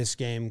like, this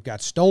game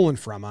got stolen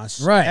from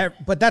us. Right.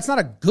 But that's not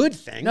a good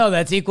thing. No,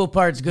 that's equal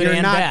parts good You're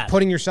and not bad.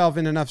 putting yourself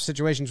in enough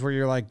situations where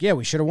you're like, yeah,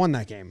 we should have won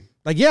that game.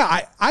 Like,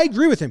 yeah, I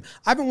agree with him.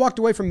 I haven't walked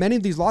away from many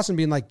of these losses and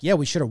being like, yeah,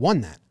 we should have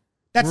won that.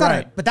 That's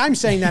Right. not but I'm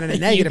saying that in a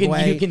negative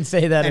way. You can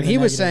say that and in a he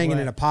was negative saying way.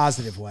 it in a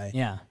positive way.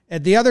 Yeah.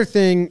 And the other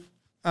thing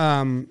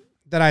that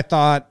I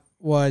thought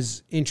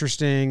was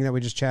interesting that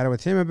we just chatted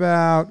with him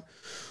about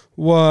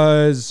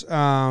was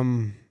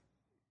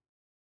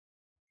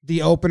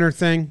the opener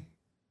thing.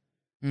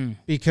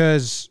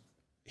 Because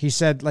he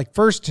said, like,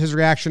 first his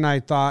reaction, I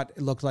thought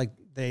it looked like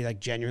they like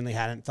genuinely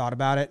hadn't thought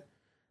about it.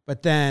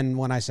 But then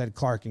when I said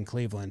Clark in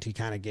Cleveland, he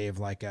kind of gave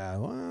like a,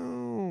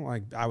 well,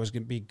 like I was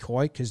going to be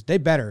coy because they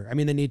better. I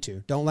mean, they need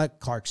to. Don't let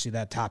Clark see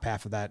that top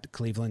half of that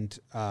Cleveland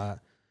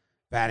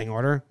batting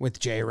order with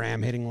J.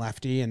 Ram hitting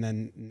lefty and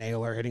then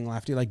Naylor hitting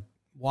lefty. Like,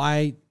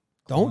 why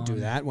don't do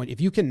that? If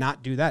you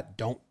cannot do that,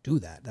 don't do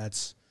that.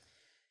 That's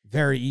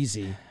very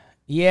easy.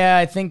 Yeah,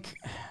 I think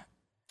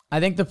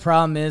the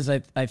problem is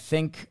I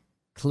think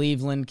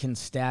Cleveland can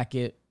stack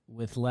it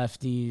with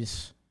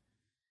lefties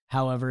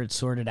however it's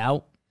sorted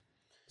out.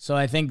 So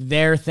I think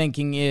their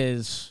thinking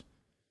is,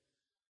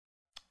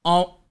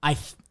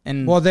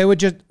 they would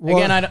just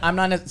again. I'm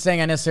not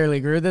saying I necessarily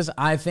agree with this.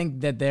 I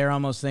think that they're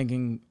almost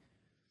thinking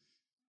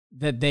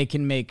that they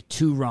can make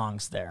two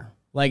wrongs there.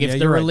 Like if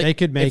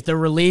if the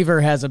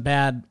reliever has a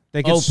bad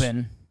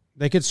open,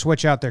 they could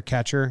switch out their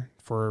catcher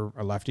for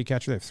a lefty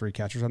catcher. They have 3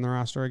 catchers on their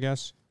roster, I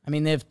guess. I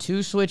mean, they have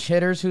 2 switch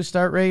hitters who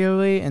start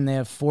regularly, and they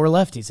have 4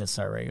 lefties that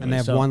start regularly. And they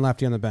have 1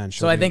 lefty on the bench.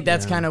 So I think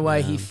that's kind of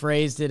why he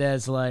phrased it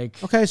as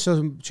like... Okay,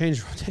 so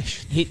change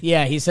rotation.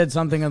 He said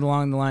something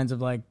along the lines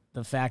of like,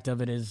 the fact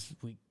of it is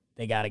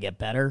they got to get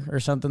better or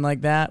something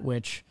like that,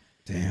 which...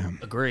 Damn.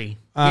 Agree.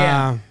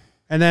 Yeah.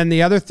 And then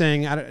the other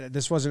thing,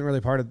 this wasn't really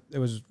part of... It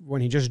was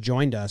when he just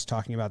joined us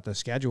talking about the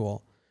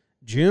schedule.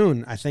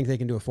 June, I think they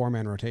can do a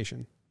 4-man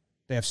rotation.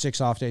 They have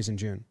 6 off days in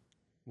June,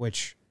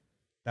 which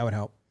that would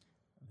help.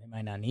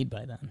 Might not need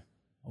by then,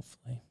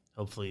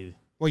 Hopefully.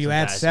 Well, you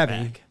add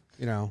Sevy,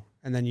 and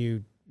then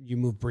you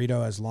move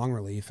Brito as long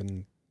relief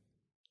and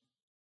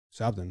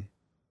something.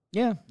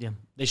 Yeah. Yeah.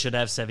 They should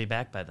have Sevy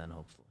back by then,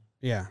 hopefully.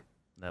 Yeah.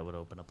 That would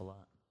open up a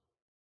lot.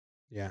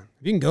 Yeah.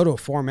 If you can go to a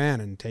 4-man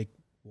and take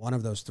one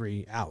of those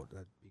 3 out,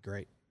 that'd be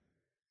great.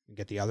 And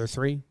get the other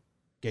 3.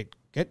 Get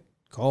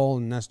Cole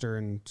and Nestor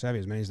and Sevy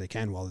as many as they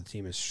can while the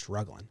team is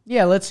struggling.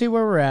 Yeah, let's see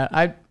where we're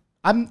at.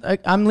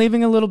 I'm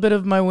leaving a little bit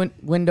of my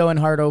window and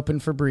heart open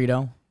for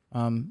Brito.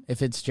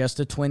 If it's just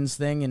a Twins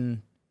thing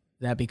and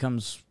that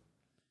becomes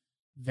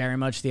very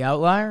much the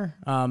outlier.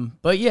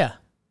 But yeah,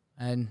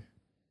 and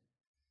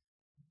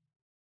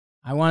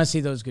I want to see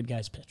those good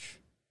guys pitch.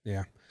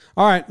 Yeah.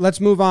 All right, let's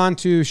move on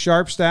to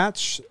Sharp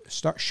Stats.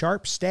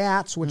 Sharp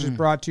Stats, which is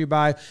brought to you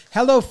by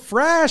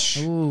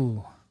HelloFresh.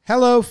 Ooh.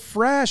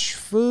 HelloFresh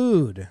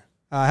food.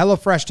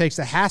 HelloFresh takes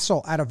the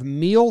hassle out of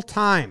meal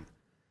time.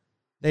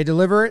 They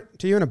deliver it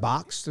to you in a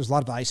box. There's a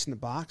lot of ice in the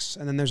box.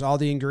 And then there's all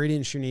the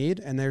ingredients you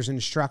need. And there's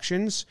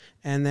instructions.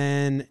 And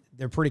then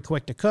they're pretty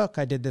quick to cook.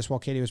 I did this while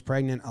Katie was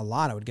pregnant a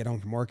lot. I would get home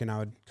from work and I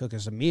would cook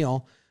us a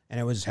meal. And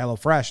it was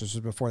HelloFresh. This was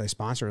before they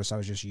sponsored us. I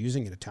was just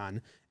using it a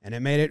ton. And it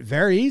made it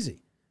very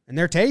easy. And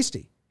they're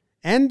tasty.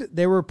 And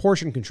they were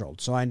portion controlled.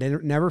 So I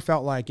never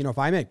felt like, if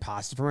I make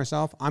pasta for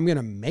myself, I'm going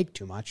to make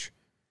too much.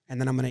 And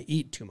then I'm going to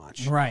eat too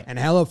much. Right. And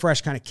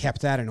HelloFresh kind of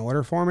kept that in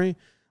order for me,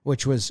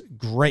 which was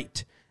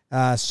great.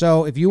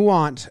 So if you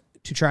want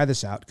to try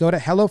this out, go to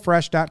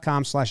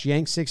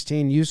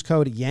HelloFresh.com/Yanks16. Use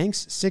code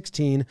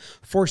Yanks16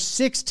 for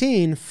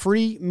 16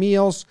 free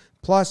meals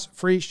plus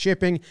free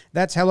shipping.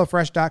 That's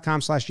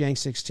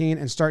HelloFresh.com/Yanks16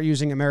 and start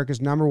using America's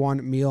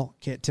 #1 meal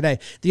kit today.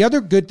 The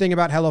other good thing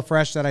about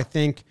HelloFresh that I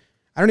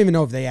don't even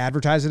know if they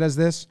advertise it as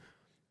this,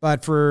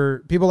 but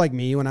for people like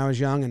me when I was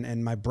young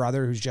and my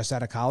brother who's just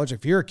out of college,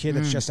 if you're a kid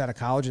that's just out of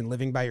college and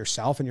living by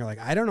yourself and you're like,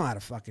 I don't know how to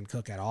fucking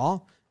cook at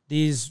all,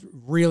 these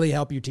really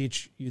help you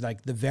teach you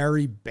like the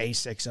very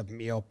basics of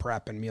meal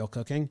prep and meal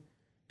cooking,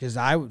 because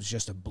I was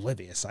just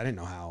oblivious. I didn't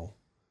know how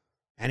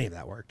any of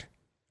that worked.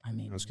 I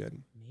mean, it was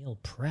good. Meal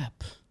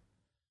prep.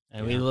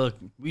 And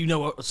we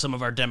know some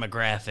of our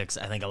demographics.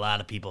 I think a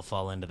lot of people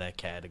fall into that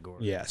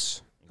category.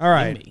 Yes. All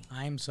right.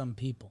 I'm some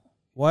people.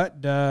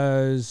 What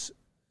does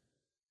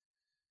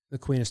the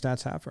Queen of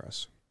Stats have for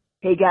us?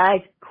 Hey guys,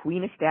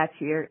 Queen of Stats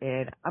here,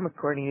 and I'm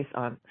recording this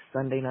on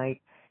Sunday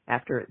night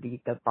after the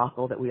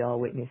debacle that we all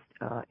witnessed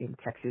in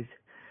Texas.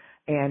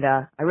 And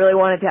I really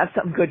wanted to have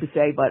something good to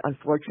say, but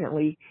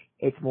unfortunately,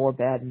 it's more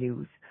bad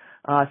news.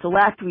 So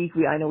last week,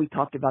 I know we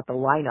talked about the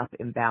lineup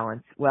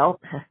imbalance. Well,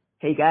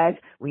 hey guys,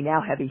 we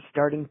now have a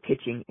starting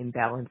pitching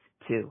imbalance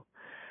too.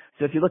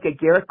 So if you look at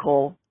Garrett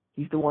Cole,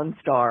 he's the 1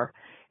 star,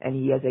 and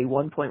he has a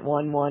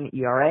 1.11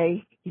 ERA.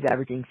 He's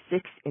averaging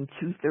 6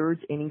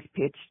 2/3 innings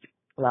pitched,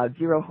 allowed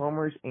 0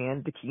 homers,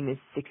 and the team is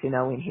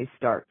 6-0 in his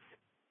starts.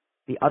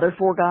 The other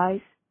 4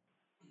 guys,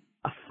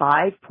 a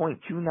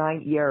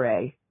 5.29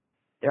 ERA.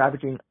 They're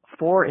averaging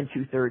 4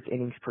 2/3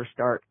 innings per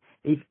start.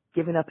 They've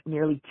given up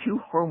nearly 2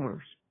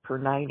 homers per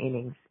 9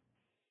 innings,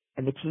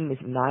 and the team is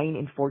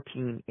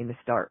 9-14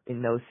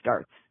 in those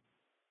starts.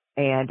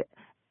 And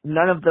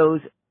none of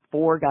those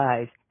 4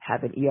 guys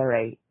have an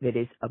ERA that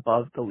is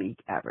above the league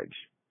average.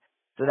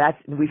 So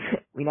we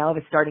now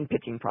have a starting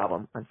pitching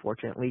problem,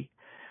 unfortunately.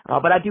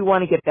 But I do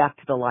want to get back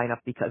to the lineup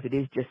because it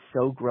is just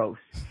so gross.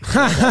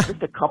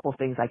 Just a couple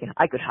things I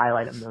could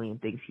highlight a million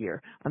things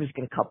here. I'm just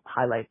going to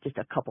highlight just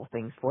a couple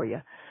things for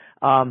you.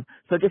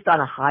 So just on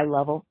a high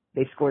level,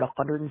 they've scored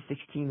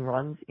 116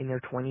 runs in their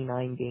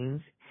 29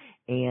 games,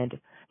 and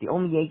the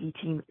only Yankee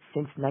team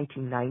since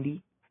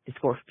 1990 to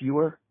score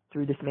fewer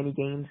through this many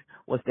games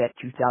was that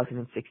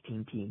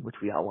 2016 team, which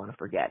we all want to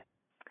forget.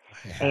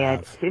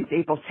 And since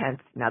April 10th,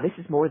 now this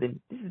is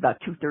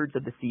about 2/3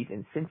 of the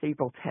season. Since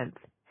April 10th,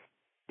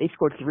 they've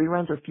scored 3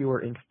 runs or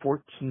fewer in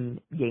 14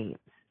 games.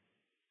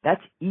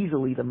 That's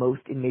easily the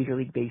most in Major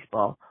League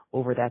Baseball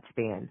over that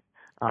span.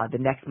 The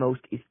next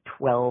most is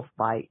 12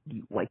 by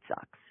the White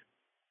Sox.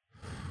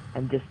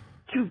 And just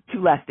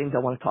two last things I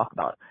want to talk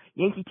about.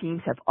 Yankee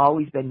teams have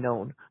always been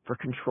known for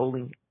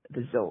controlling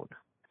the zone,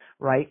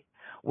 right?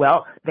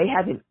 Well, they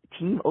have a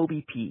team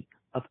OBP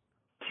of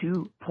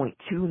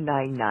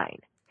 2.299.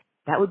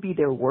 That would be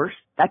their worst.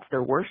 That's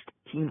their worst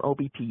team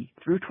OBP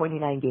through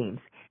 29 games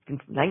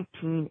since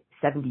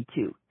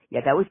 1972.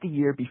 Yeah, that was the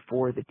year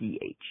before the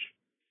DH.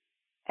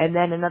 And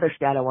then another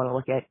stat I want to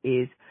look at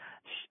is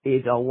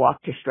a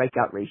walk to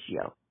strikeout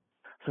ratio.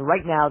 So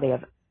right now they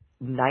have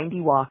 90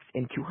 walks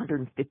and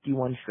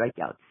 251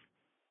 strikeouts.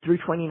 Through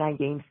 29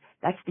 games,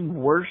 that's the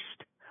worst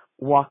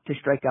walk to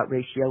strikeout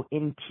ratio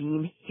in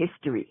team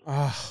history.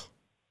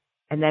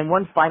 And then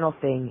one final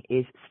thing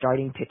is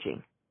starting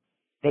pitching.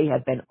 They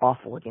have been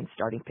awful against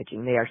starting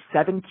pitching. They are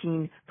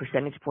 17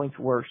 percentage points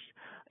worse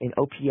in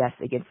OPS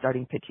against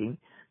starting pitching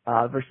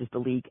versus the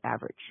league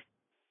average.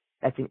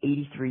 That's an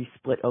 83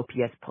 split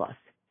OPS plus.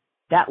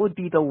 That would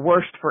be the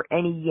worst for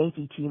any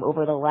Yankee team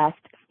over the last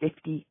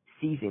 50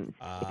 seasons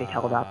if it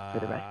held up for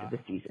the rest of the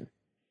season.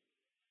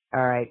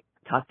 All right.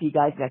 Talk to you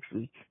guys next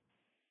week.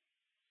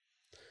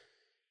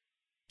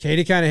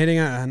 Katie kind of hitting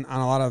on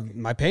a lot of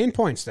my pain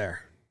points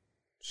there.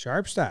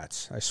 Sharp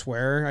stats. I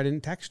swear I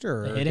didn't text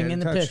her. The hitting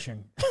and the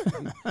pitching.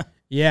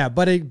 Yeah,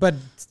 but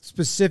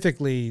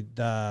specifically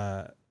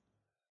the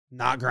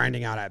not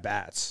grinding out at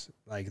bats.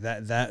 Like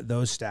that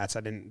those stats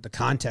the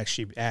context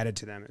she added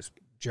to them is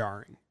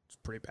jarring. It's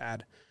pretty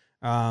bad.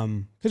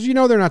 Because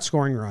they're not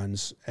scoring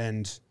runs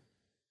and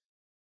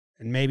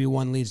maybe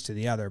one leads to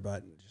the other,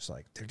 but just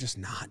like they're just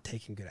not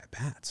taking good at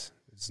bats.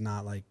 It's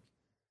not like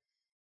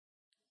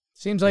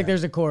seems like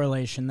there's a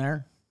correlation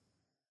there.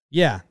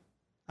 Yeah.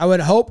 I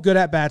would hope good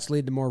at bats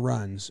lead to more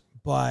runs,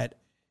 but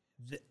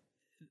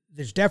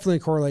there's definitely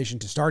a correlation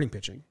to starting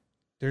pitching.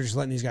 They're just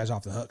letting these guys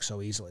off the hook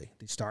so easily,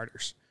 these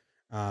starters.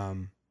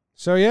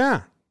 So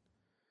yeah,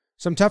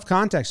 some tough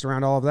context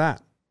around all of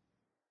that.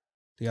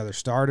 The other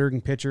starter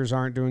and pitchers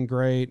aren't doing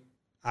great.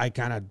 I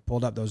kind of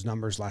pulled up those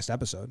numbers last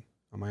episode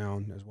on my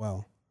own as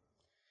well.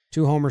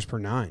 2 homers per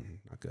 9,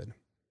 not good.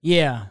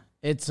 Yeah,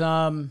 it's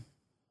Cole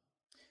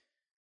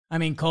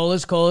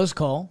is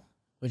Cole,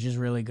 which is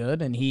really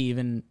good, and he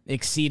even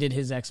exceeded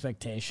his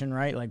expectation,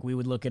 right? Like we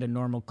would look at a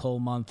normal Cole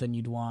month and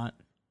you'd want,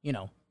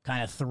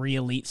 kind of 3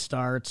 elite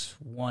starts,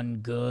 1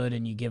 good,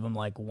 and you give him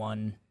like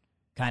 1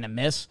 kind of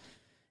miss.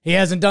 He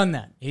hasn't done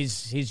that.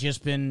 He's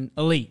just been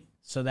elite.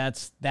 So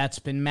that's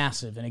been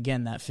massive. And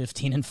again, that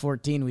 15 and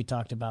 14 we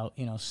talked about,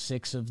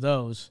 6 of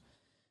those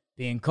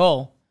being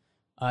Cole,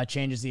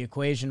 changes the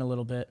equation a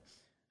little bit.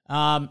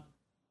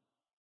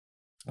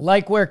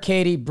 Like where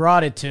Katie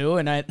brought it to,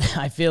 and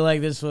I feel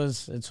like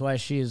it's why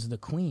she is the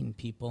queen,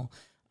 people.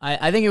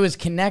 I think it was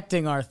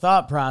connecting our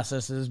thought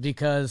processes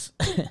because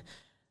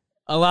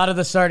a lot of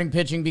the starting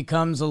pitching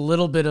becomes a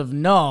little bit of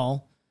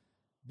null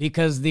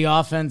because the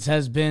offense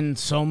has been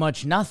so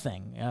much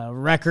nothing.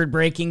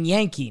 Record-breaking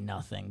Yankee,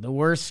 nothing. The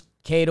worst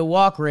K to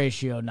walk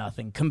ratio,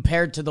 nothing.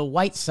 Compared to the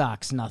White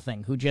Sox,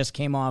 nothing, who just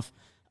came off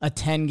a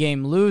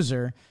 10-game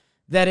loser.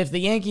 That if the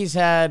Yankees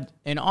had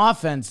an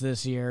offense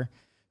this year,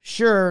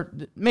 sure,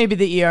 maybe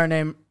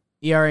the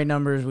ERA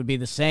numbers would be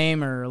the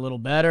same or a little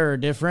better or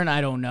different.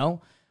 I don't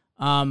know.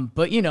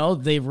 But,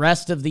 the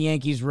rest of the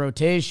Yankees'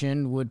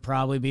 rotation would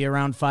probably be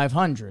around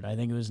 500. I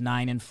think it was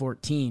 9 and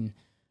 14,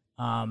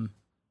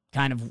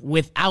 kind of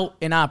without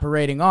an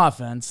operating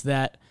offense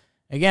that,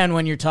 again,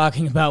 when you're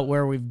talking about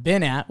where we've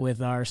been at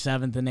with our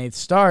 7th and 8th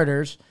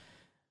starters,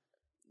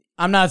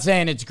 I'm not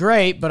saying it's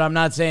great, but I'm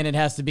not saying it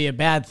has to be a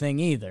bad thing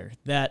either.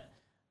 That,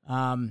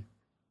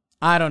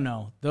 I don't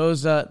know.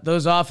 Those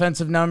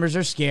offensive numbers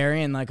are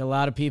scary, and like a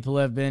lot of people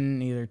have been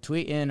either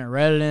tweeting or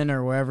Redditing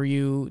or wherever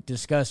you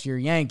discuss your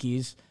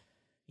Yankees,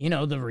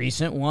 the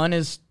recent one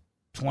is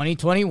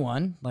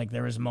 2021. Like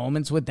there was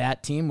moments with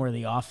that team where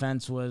the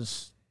offense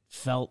was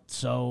felt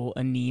so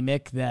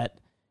anemic that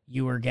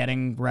you were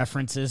getting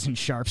references and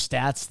sharp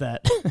stats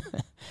that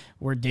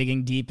were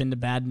digging deep into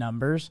bad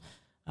numbers.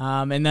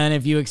 And then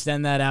if you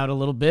extend that out a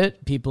little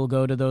bit, people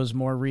go to those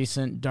more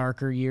recent,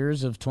 darker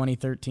years of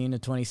 2013 to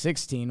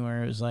 2016,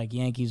 where it was like,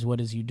 Yankees, what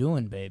is you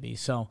doing, baby?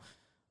 So,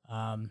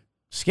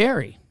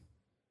 scary.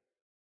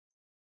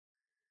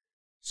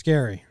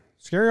 Scary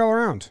all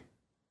around.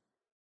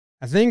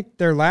 I think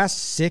their last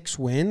 6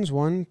 wins,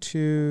 1,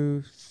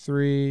 2,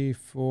 3,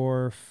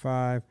 4,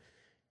 5.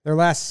 Their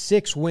last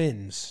 6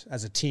 wins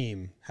as a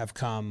team have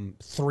come,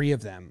 3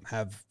 of them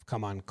have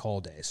come on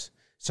cold days.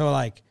 So,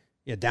 like,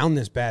 yeah, down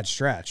this bad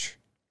stretch.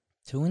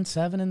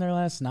 2-7 in their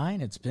last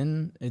 9. It's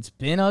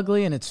been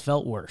ugly, and it's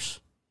felt worse.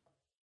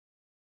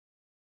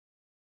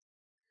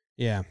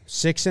 Yeah,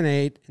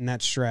 6-8 in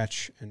that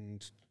stretch,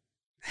 and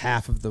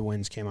half of the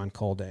wins came on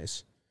cold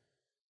days.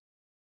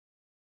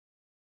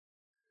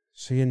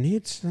 So you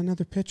need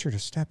another pitcher to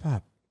step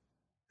up.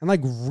 And,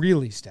 like,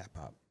 really step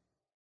up.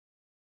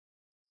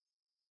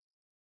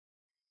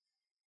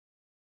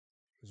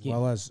 As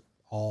well as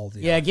all the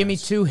offense. Give me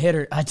 2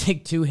 hitters. I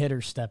take 2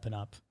 hitters stepping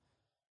up.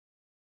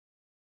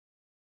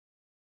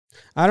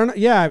 I don't know.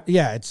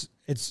 Yeah,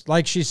 it's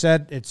like she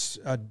said, it's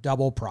a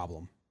double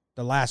problem.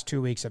 The last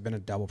 2 weeks have been a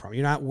double problem.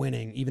 You're not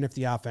winning, even if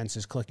the offense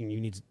is clicking.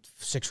 You need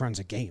 6 runs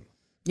a game.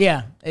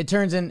 Yeah, it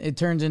turns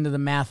into the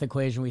math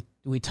equation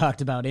we talked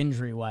about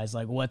injury wise.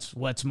 Like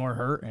what's more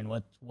hurt and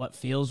what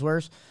feels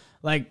worse.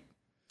 Like,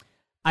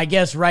 I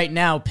guess right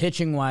now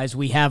pitching wise,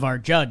 we have our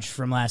judge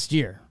from last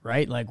year,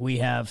 right? Like we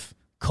have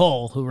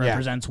Cole, who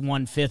represents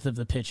 1/5 of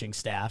the pitching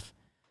staff.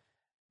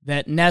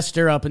 That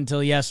Nestor up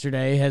until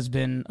yesterday has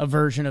been a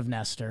version of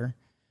Nestor.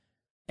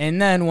 And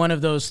then one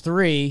of those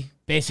 3,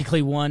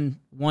 basically one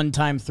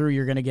time through,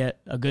 you're going to get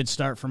a good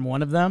start from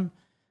one of them.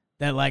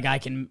 That, like, I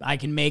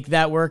can make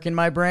that work in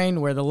my brain,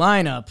 where the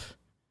lineup,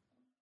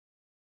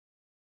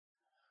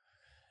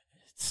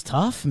 it's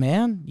tough,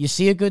 man. You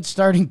see a good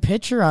starting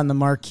pitcher on the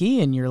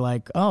marquee, and you're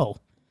like, oh,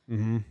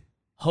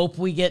 hope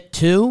we get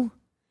 2.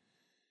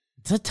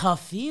 It's a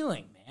tough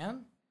feeling,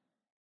 man.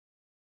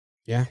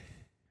 Yeah.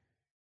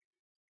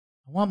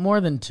 I want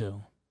more than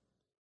 2.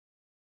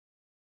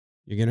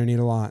 You're going to need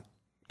a lot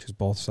because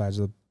both sides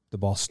of the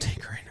ball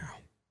stink right now.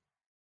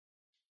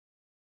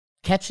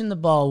 Catching the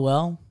ball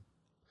well.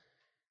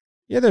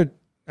 Yeah, outside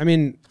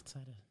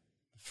of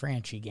the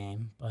Franchi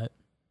game, but.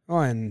 Oh,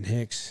 and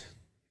Hicks.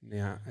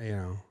 Yeah,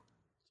 weird.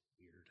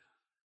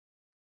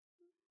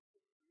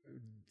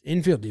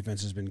 Infield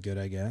defense has been good,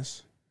 I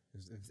guess,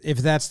 if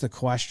that's the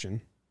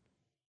question.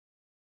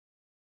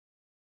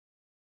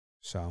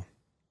 So,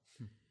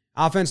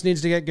 offense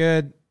needs to get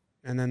good,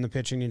 and then the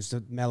pitching needs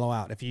to mellow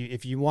out.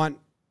 If you want,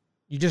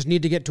 you just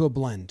need to get to a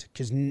blend,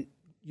 because you're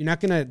not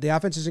gonna. The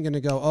offense isn't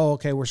gonna go, oh,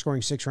 okay, we're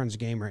scoring 6 runs a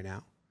game right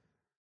now.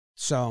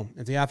 So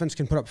if the offense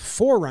can put up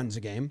 4 runs a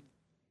game,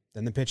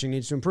 then the pitching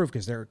needs to improve,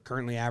 because they're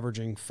currently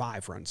averaging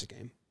 5 runs a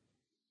game.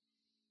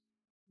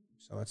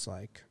 So it's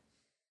like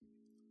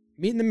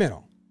meet in the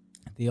middle.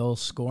 The old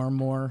score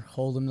more,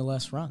 hold them to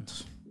less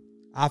runs.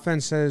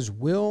 Offense says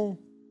we'll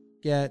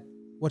get,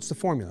 what's the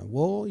formula?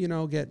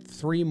 We'll, get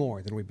 3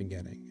 more than we've been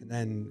getting. And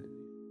then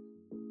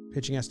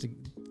pitching has to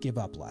give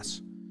up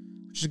less,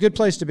 which is a good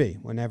place to be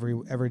when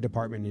every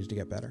department needs to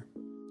get better.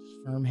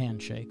 Firm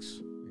handshakes.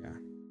 Yeah.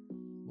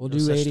 We'll no do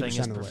such 80% thing as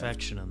of the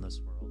perfection in this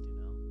world,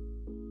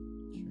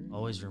 Sure.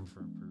 Always room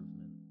for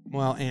improvement.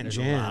 Well, Aunt There's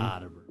Jan, a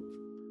lot of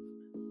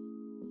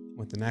room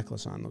with the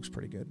necklace on, looks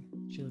pretty good.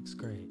 She looks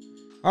great.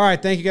 All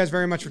right, thank you guys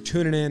very much for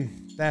tuning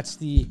in. That's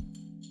the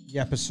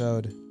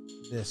episode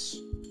this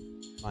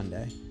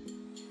Monday.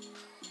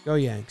 Go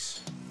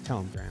Yanks.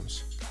 Tell them,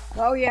 Grams.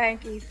 Go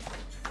Yankees.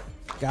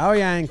 Go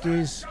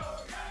Yankees.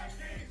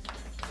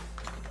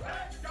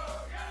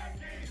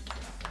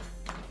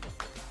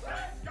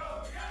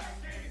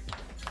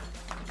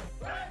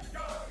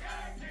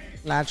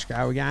 Let's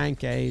go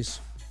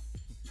Yankees.